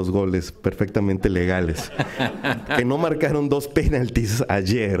anulado 2 goles perfectamente legales, que no marcaron 2 penaltis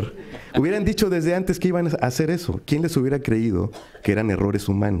ayer, hubieran dicho desde antes que iban a hacer eso. ¿Quién les hubiera creído que eran errores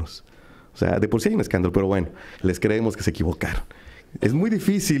humanos? O sea, de por sí hay un escándalo, pero bueno, les creemos que se equivocaron. Es muy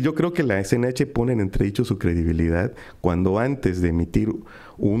difícil. Yo creo que la CNH pone en entredicho su credibilidad cuando antes de emitir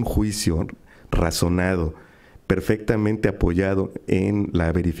un juicio razonado, perfectamente apoyado en la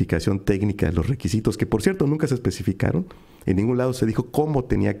verificación técnica de los requisitos, que por cierto nunca se especificaron, en ningún lado se dijo cómo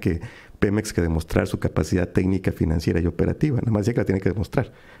tenía que Pemex que demostrar su capacidad técnica, financiera y operativa. Nada más decía que la tenía que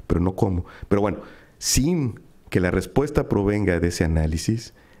demostrar, pero no cómo. Pero bueno, sin que la respuesta provenga de ese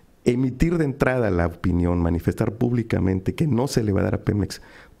análisis, emitir de entrada la opinión, manifestar públicamente que no se le va a dar a Pemex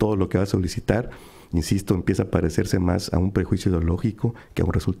todo lo que va a solicitar, insisto, empieza a parecerse más a un prejuicio ideológico que a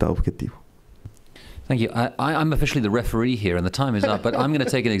un resultado objetivo. Thank you. I'm officially the referee here, and the time is up, but I'm going to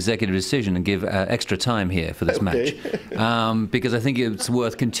take an executive decision and give extra time here for this match, because I think it's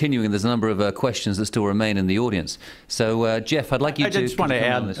worth continuing. There's a number of questions that still remain in the audience. So, Jeff, I'd like you to... I just want to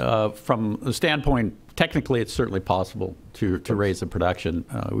add, from the standpoint, technically it's certainly possible to raise the production.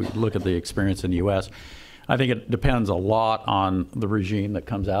 We look at the experience in the U.S. I think it depends a lot on the regime that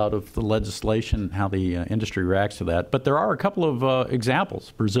comes out of the legislation, how the industry reacts to that. But there are a couple of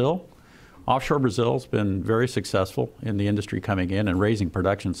examples. Brazil. Offshore Brazil has been very successful in the industry coming in and raising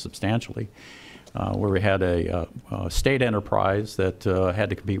production substantially, where we had a state enterprise that had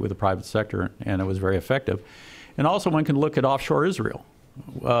to compete with the private sector, and it was very effective. And also one can look at offshore Israel,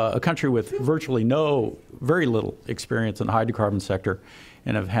 a country with virtually very little experience in the hydrocarbon sector,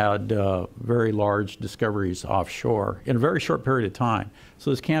 and have had very large discoveries offshore in a very short period of time.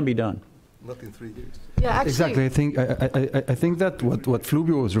 So this can be done. Not in 3 years. Yeah, actually, Exactly. I think that what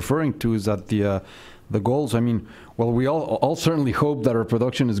Fluvio was referring to is that the goals. I mean, well, we all certainly hope that our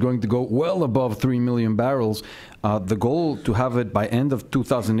production is going to go well above 3 million barrels. The goal to have it by end of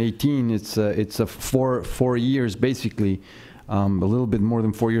 2018. It's a four years basically, a little bit more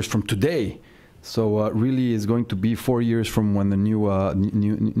than 4 years from today. So really is going to be 4 years from when the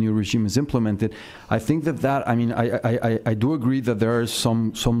new regime is implemented. I think that I mean, I do agree that there is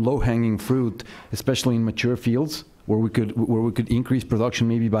some low-hanging fruit, especially in mature fields, where we could increase production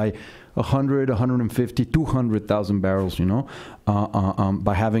maybe by 100, 150, 200,000 barrels, you know,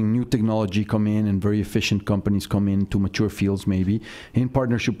 by having new technology come in and very efficient companies come in to mature fields, maybe in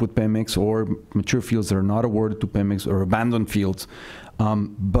partnership with Pemex, or mature fields that are not awarded to Pemex, or abandoned fields.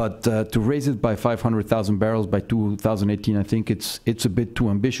 But to raise it by 500,000 barrels by 2018, I think it's a bit too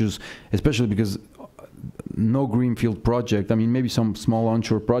ambitious, especially because no greenfield project. I mean, maybe some small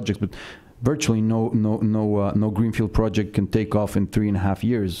onshore projects, but virtually no greenfield project can take off in 3.5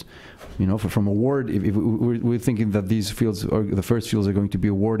 years. You know, from award, if we're thinking that these fields, or the first fields, are going to be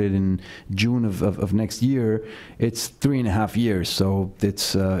awarded in June of next year, it's 3.5 years. So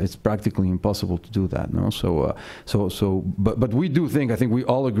it's practically impossible to do that. No, but we do think, I think we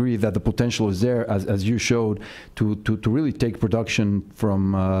all agree that the potential is there, as you showed, to really take production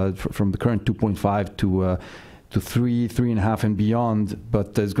from the current 2.5 to 3.5 and beyond,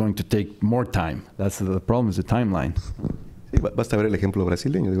 but it's going to take more time. That's the problem, is the timeline. Sí, basta ver el ejemplo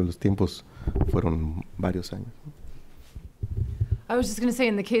brasileño. Digo, los tiempos fueron varios años. I was just going to say,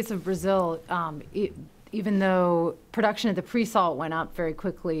 in the case of Brazil, even though production at the pre-salt went up very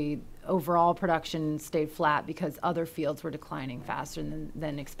quickly, overall production stayed flat because other fields were declining faster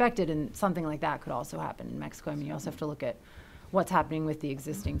than expected, and something like that could also happen in Mexico. I mean, you also have to look at what's happening with the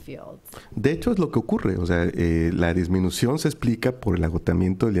existing fields. De hecho, es lo que ocurre. O sea, la disminución se explica por el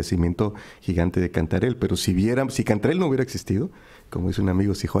agotamiento del yacimiento gigante de Cantarell. Pero si Cantarell no hubiera existido, como dice un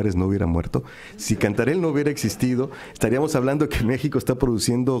amigo, si Juárez no hubiera muerto, si Cantarell no hubiera existido, estaríamos hablando que México está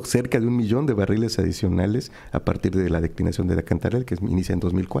produciendo cerca de 1 millón de barriles adicionales a partir de la declinación de la Cantarell, que inicia en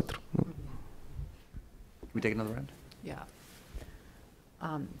 2004. ¿No? We take another round? Yeah.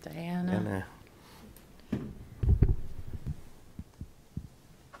 Diana.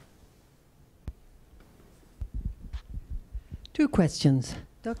 2 questions.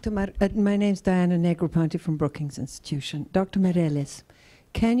 My name's Diana Negroponte from Brookings Institution. Dr. Mireles,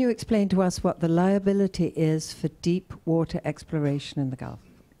 can you explain to us what the liability is for deep water exploration in the Gulf?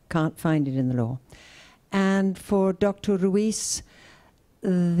 Can't find it in the law. And for Dr. Ruiz,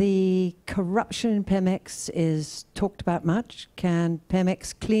 the corruption in Pemex is talked about much. Can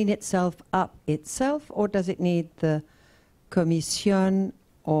Pemex clean itself up itself, or does it need the Comisión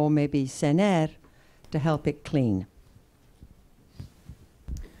or maybe CENER to help it clean?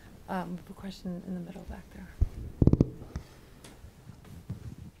 A question in the middle back there.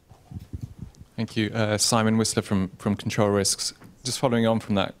 Thank you. Simon Whistler from Control Risks. Just following on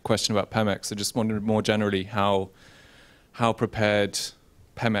from that question about Pemex, I just wondered more generally how prepared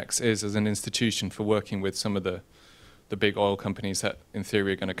Pemex is as an institution for working with some of the big oil companies that in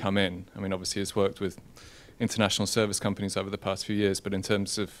theory are going to come in. I mean, obviously it's worked with international service companies over the past few years, but in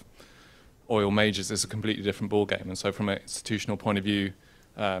terms of oil majors, it's a completely different ballgame. And so from an institutional point of view,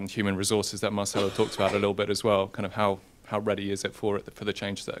 human resources that Marcelo talked about a little bit as well, kind of how ready is it for the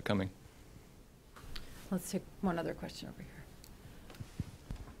changes that are coming? Let's take one other question over here.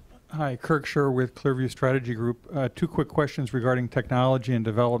 Hi, Kirk Scher with Clearview Strategy Group. 2 quick questions regarding technology and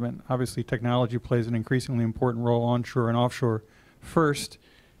development. Obviously, technology plays an increasingly important role onshore and offshore. First,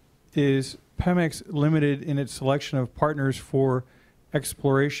 is Pemex limited in its selection of partners for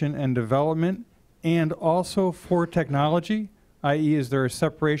exploration and development and also for technology, i.e. is there a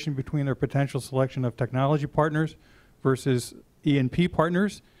separation between their potential selection of technology partners versus E&P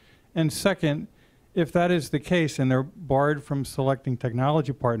partners? And second, if that is the case and they're barred from selecting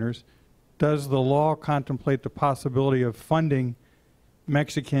technology partners, does the law contemplate the possibility of funding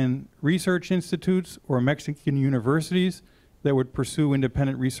Mexican research institutes or Mexican universities that would pursue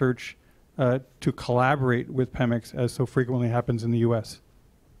independent research to collaborate with Pemex, as so frequently happens in the U.S.?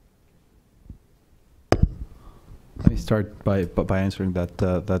 Let me start by answering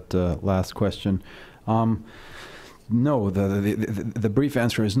that last question. No, the brief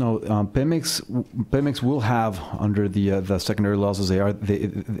answer is no. Pemex will have, under the secondary laws as they are,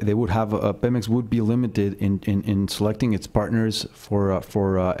 they would have Pemex would be limited in selecting its partners for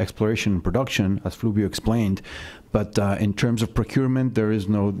exploration and production, as Fluvio explained. But in terms of procurement, there is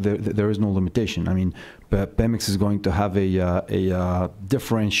no limitation. I mean, Pemex is going to have a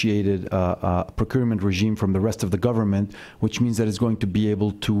differentiated procurement regime from the rest of the government, which means that it's going to be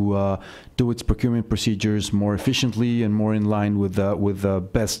able to do its procurement procedures more efficiently and more in line with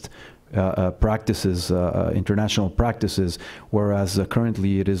best practices, international practices, whereas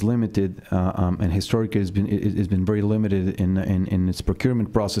currently it is limited and historically it's been very limited in its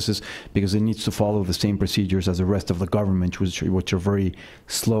procurement processes because it needs to follow the same procedures as the rest of the government, which are very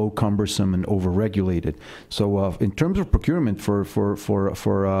slow, cumbersome, and over-regulated. So in terms of procurement for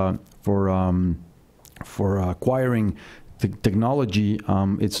acquiring the technology,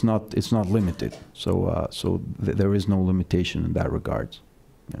 it's not limited. So there is no limitation in that regards.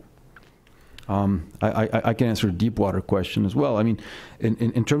 I can answer a deep water question as well. I mean,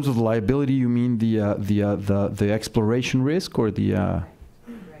 in terms of liability, you mean the exploration risk or the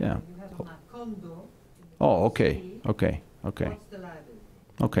yeah? Oh, okay. Okay.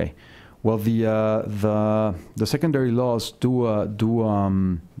 Well, the secondary laws do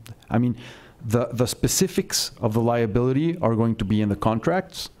I mean, the specifics of the liability are going to be in the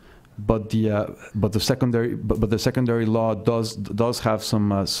contracts. But the secondary law does have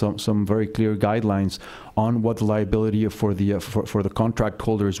some very clear guidelines on what the liability for the contract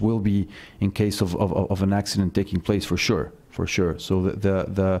holders will be in case of an accident taking place, for sure. So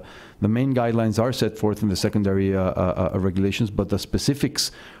the main guidelines are set forth in the secondary regulations, but the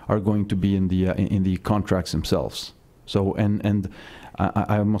specifics are going to be in the contracts themselves. So and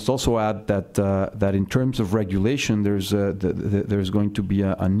I must also add that in terms of regulation, there's going to be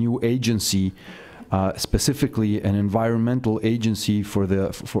a new agency, specifically an environmental agency for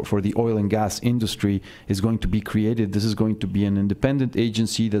the oil and gas industry is going to be created. This is going to be an independent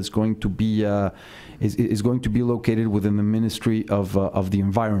agency that's going to be is going to be located within the Ministry of the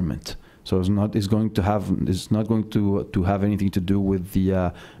Environment. So it's not going to have anything to do with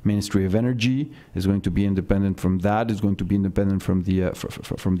the Ministry of Energy. It's going to be independent from that. It's going to be independent from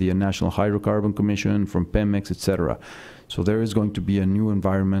the National Hydrocarbon Commission, from Pemex, etc. So there is going to be a new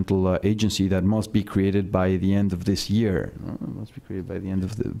environmental agency that must be created by the end of this year. By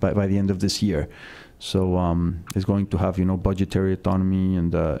the end of this year. So it's going to have budgetary autonomy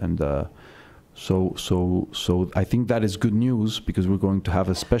and. So I think that is good news because we're going to have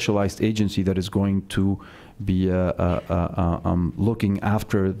a specialized agency that is going to be looking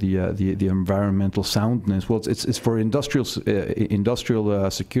after the environmental soundness. Well, it's for industrial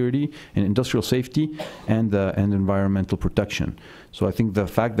security and industrial safety and environmental protection. So I think the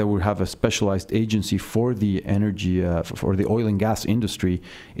fact that we have a specialized agency for the energy for the oil and gas industry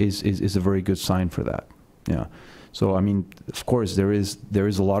is a very good sign for that. Yeah. So I mean, of course, there is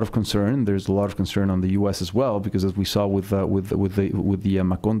a lot of concern. There's a lot of concern on the U.S. as well, because as we saw with the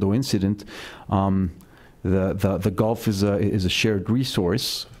Macondo incident, the Gulf is a shared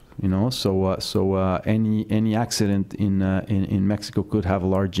resource, So any accident in Mexico could have a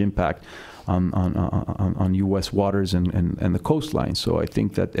large impact on U.S. waters and the coastline. So I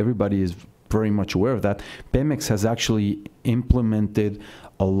think that everybody is very much aware of that. Pemex has actually implemented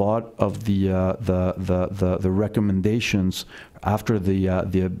a lot of the recommendations after the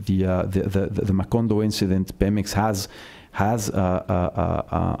Macondo incident. Pemex has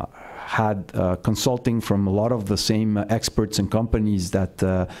had consulting from a lot of the same experts and companies that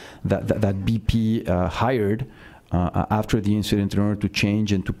BP hired after the incident in order to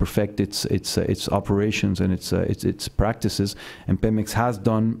change and to perfect its operations and its practices. And Pemex has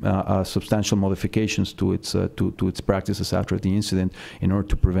done substantial modifications to its practices after the incident in order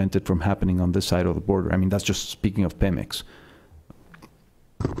to prevent it from happening on this side of the border. I mean, that's just speaking of Pemex.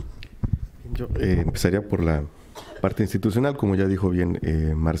 Yo empezaría por la parte institucional, como ya dijo bien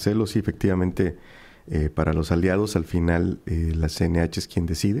Marcelo. Sí, efectivamente, para los aliados al final la CNH es quien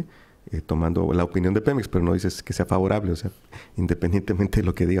decide. tomando la opinión de Pemex, pero no dices que sea favorable. O sea, independientemente de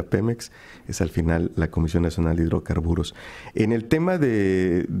lo que diga Pemex, es al final la Comisión Nacional de Hidrocarburos. En el tema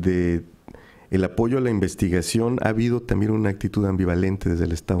de el apoyo a la investigación, ha habido también una actitud ambivalente desde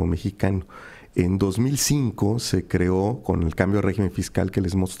el Estado mexicano. En 2005 se creó, con el cambio de régimen fiscal que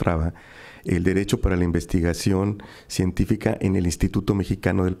les mostraba, el derecho para la investigación científica en el Instituto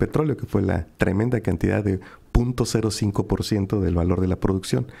Mexicano del Petróleo, que fue la tremenda cantidad de 0.05% del valor de la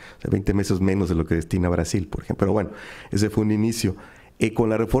producción, o sea, 20 veces menos de lo que destina Brasil, por ejemplo. Pero bueno, ese fue un inicio.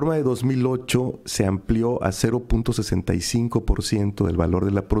 Con la reforma de 2008 se amplió a 0.65% del valor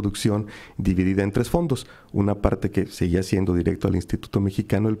de la producción dividida en 3 fondos. Una parte que seguía siendo directo al Instituto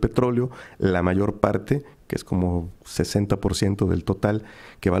Mexicano del Petróleo, la mayor parte, que es como 60% del total,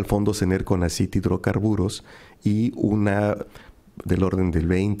 que va al Fondo CENER CONACYT Hidrocarburos, y una del orden del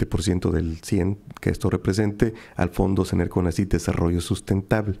 20% del 100% que esto represente al Fondo CENER CONACYT Desarrollo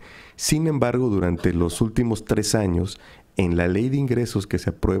Sustentable. Sin embargo, durante los últimos 3 años, en la ley de ingresos que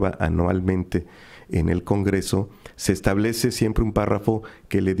se aprueba anualmente en el Congreso, se establece siempre un párrafo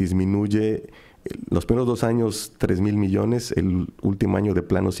que le disminuye los primeros 2 años 3,000 millones, el último año de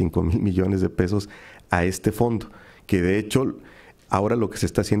plano 5,000 millones de pesos a este fondo, que de hecho ahora lo que se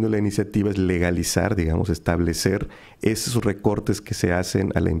está haciendo en la iniciativa es legalizar, digamos, establecer esos recortes que se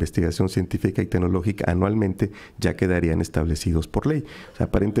hacen a la investigación científica y tecnológica anualmente, ya quedarían establecidos por ley. O sea,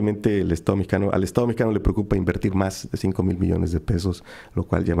 aparentemente al Estado mexicano le preocupa invertir más de 5,000 millones de pesos, lo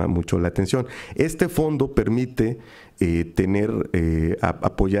cual llama mucho la atención. Este fondo permite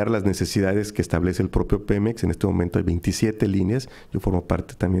apoyar las necesidades que establece el propio Pemex. En este momento hay 27 líneas. Yo formo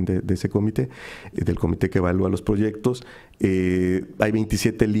parte también de ese comité, del comité que evalúa los proyectos. Hay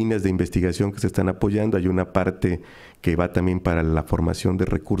 27 líneas de investigación que se están apoyando. Hay una parte que va también para la formación de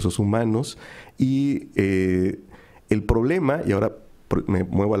recursos humanos. Y el problema, y ahora me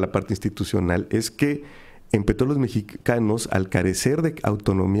muevo a la parte institucional, es que en Petróleos Mexicanos, al carecer de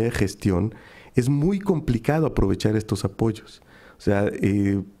autonomía de gestión, es muy complicado aprovechar estos apoyos. O sea,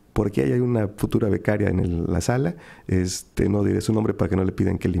 por aquí hay una futura becaria en la sala, no diré su nombre para que no le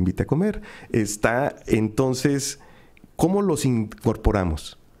pidan que le invite a comer. Entonces, ¿cómo los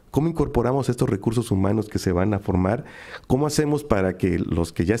incorporamos? ¿Cómo incorporamos estos recursos humanos que se van a formar? ¿Cómo hacemos para que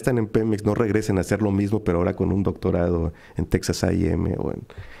los que ya están en Pemex no regresen a hacer lo mismo, pero ahora con un doctorado en Texas A&M o en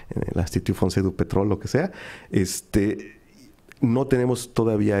el Instituto Fonse du Petrol, lo que sea? No tenemos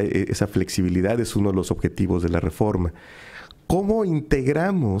todavía esa flexibilidad, es uno de los objetivos de la reforma. ¿Cómo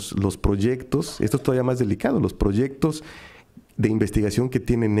integramos los proyectos? Esto es todavía más delicado. Los proyectos de investigación que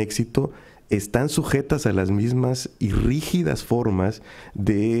tienen éxito están sujetas a las mismas y rígidas formas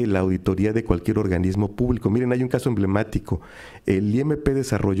de la auditoría de cualquier organismo público. Miren, hay un caso emblemático. El IMP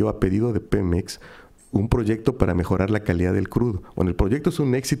desarrolló a pedido de Pemex un proyecto para mejorar la calidad del crudo. Bueno, el proyecto es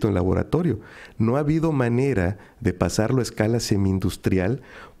un éxito en laboratorio. No ha habido manera de pasarlo a escala semi-industrial,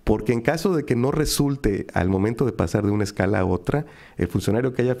 porque en caso de que no resulte al momento de pasar de una escala a otra, el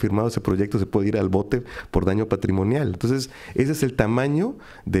funcionario que haya firmado ese proyecto se puede ir al bote por daño patrimonial. Entonces, ese es el tamaño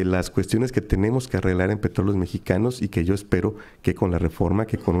de las cuestiones que tenemos que arreglar en Petróleos Mexicanos y que yo espero que con la reforma,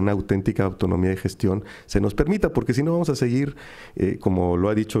 que con una auténtica autonomía de gestión se nos permita, porque si no vamos a seguir, como lo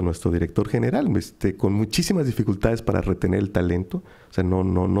ha dicho nuestro director general, con muchísimas dificultades para retener el talento. O sea,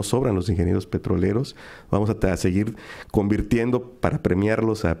 no sobran los ingenieros petroleros. Vamos a seguir convirtiendo, para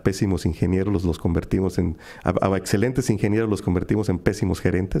premiarlos a pésimos ingenieros, los convertimos a excelentes ingenieros, los convertimos en pésimos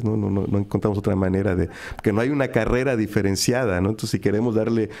gerentes. No encontramos otra manera porque no hay una carrera diferenciada, ¿no? Entonces, si queremos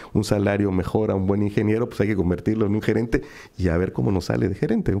darle un salario mejor a un buen ingeniero, pues hay que convertirlo en un gerente y a ver cómo nos sale de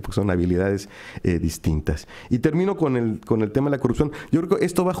gerente, porque son habilidades distintas. Y termino con el tema de la corrupción. Yo creo que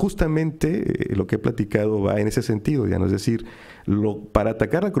esto va justamente, lo que he platicado va en ese sentido, ya no es decir, para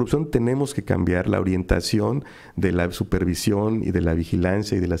atacar la corrupción tenemos que cambiar la orientación de la supervisión y de la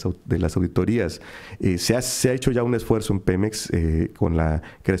vigilancia y de las auditorías. Se ha hecho ya un esfuerzo en Pemex con la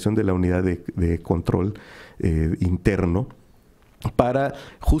creación de la unidad de control interno, para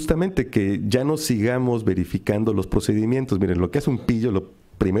justamente que ya no sigamos verificando los procedimientos. Miren, lo que hace un pillo, lo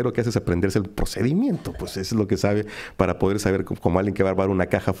primero que hace es aprenderse el procedimiento, pues eso es lo que sabe, para poder saber, como alguien que va a armar una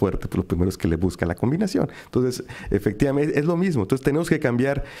caja fuerte, pues lo primero es que le busca la combinación. Entonces, efectivamente, es lo mismo. Entonces, tenemos que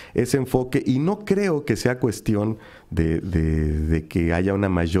cambiar ese enfoque y no creo que sea cuestión de que haya una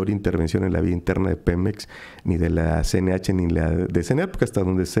mayor intervención en la vida interna de Pemex, ni de la CNH, ni la de CENER, porque hasta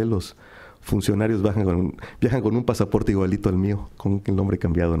donde sé los funcionarios viajan con un pasaporte igualito al mío, con el nombre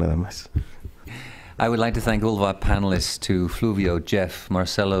cambiado nada más. I would like to thank all of our panelists, to Fluvio, Jeff,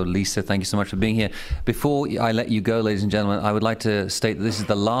 Marcelo, Lisa. Thank you so much for being here. Before I let you go, ladies and gentlemen, I would like to state that this is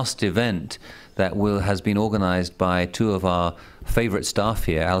the last event that has been organized by two of our favorite staff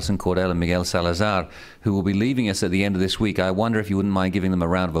here, Alison Cordell and Miguel Salazar, who will be leaving us at the end of this week. I wonder if you wouldn't mind giving them a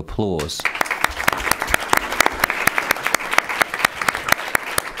round of applause.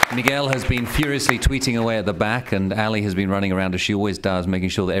 Miguel has been furiously tweeting away at the back, and Ali has been running around as she always does, making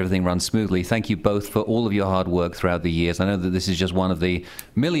sure that everything runs smoothly. Thank you both for all of your hard work throughout the years. I know that this is just one of the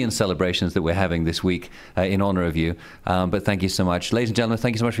million celebrations that we're having this week in honor of you, but thank you so much. Ladies and gentlemen,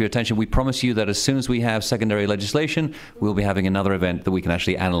 thank you so much for your attention. We promise you that as soon as we have secondary legislation, we'll be having another event that we can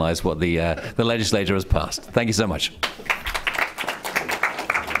actually analyze what the legislature has passed. Thank you so much.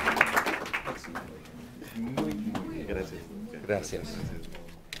 Gracias. Gracias.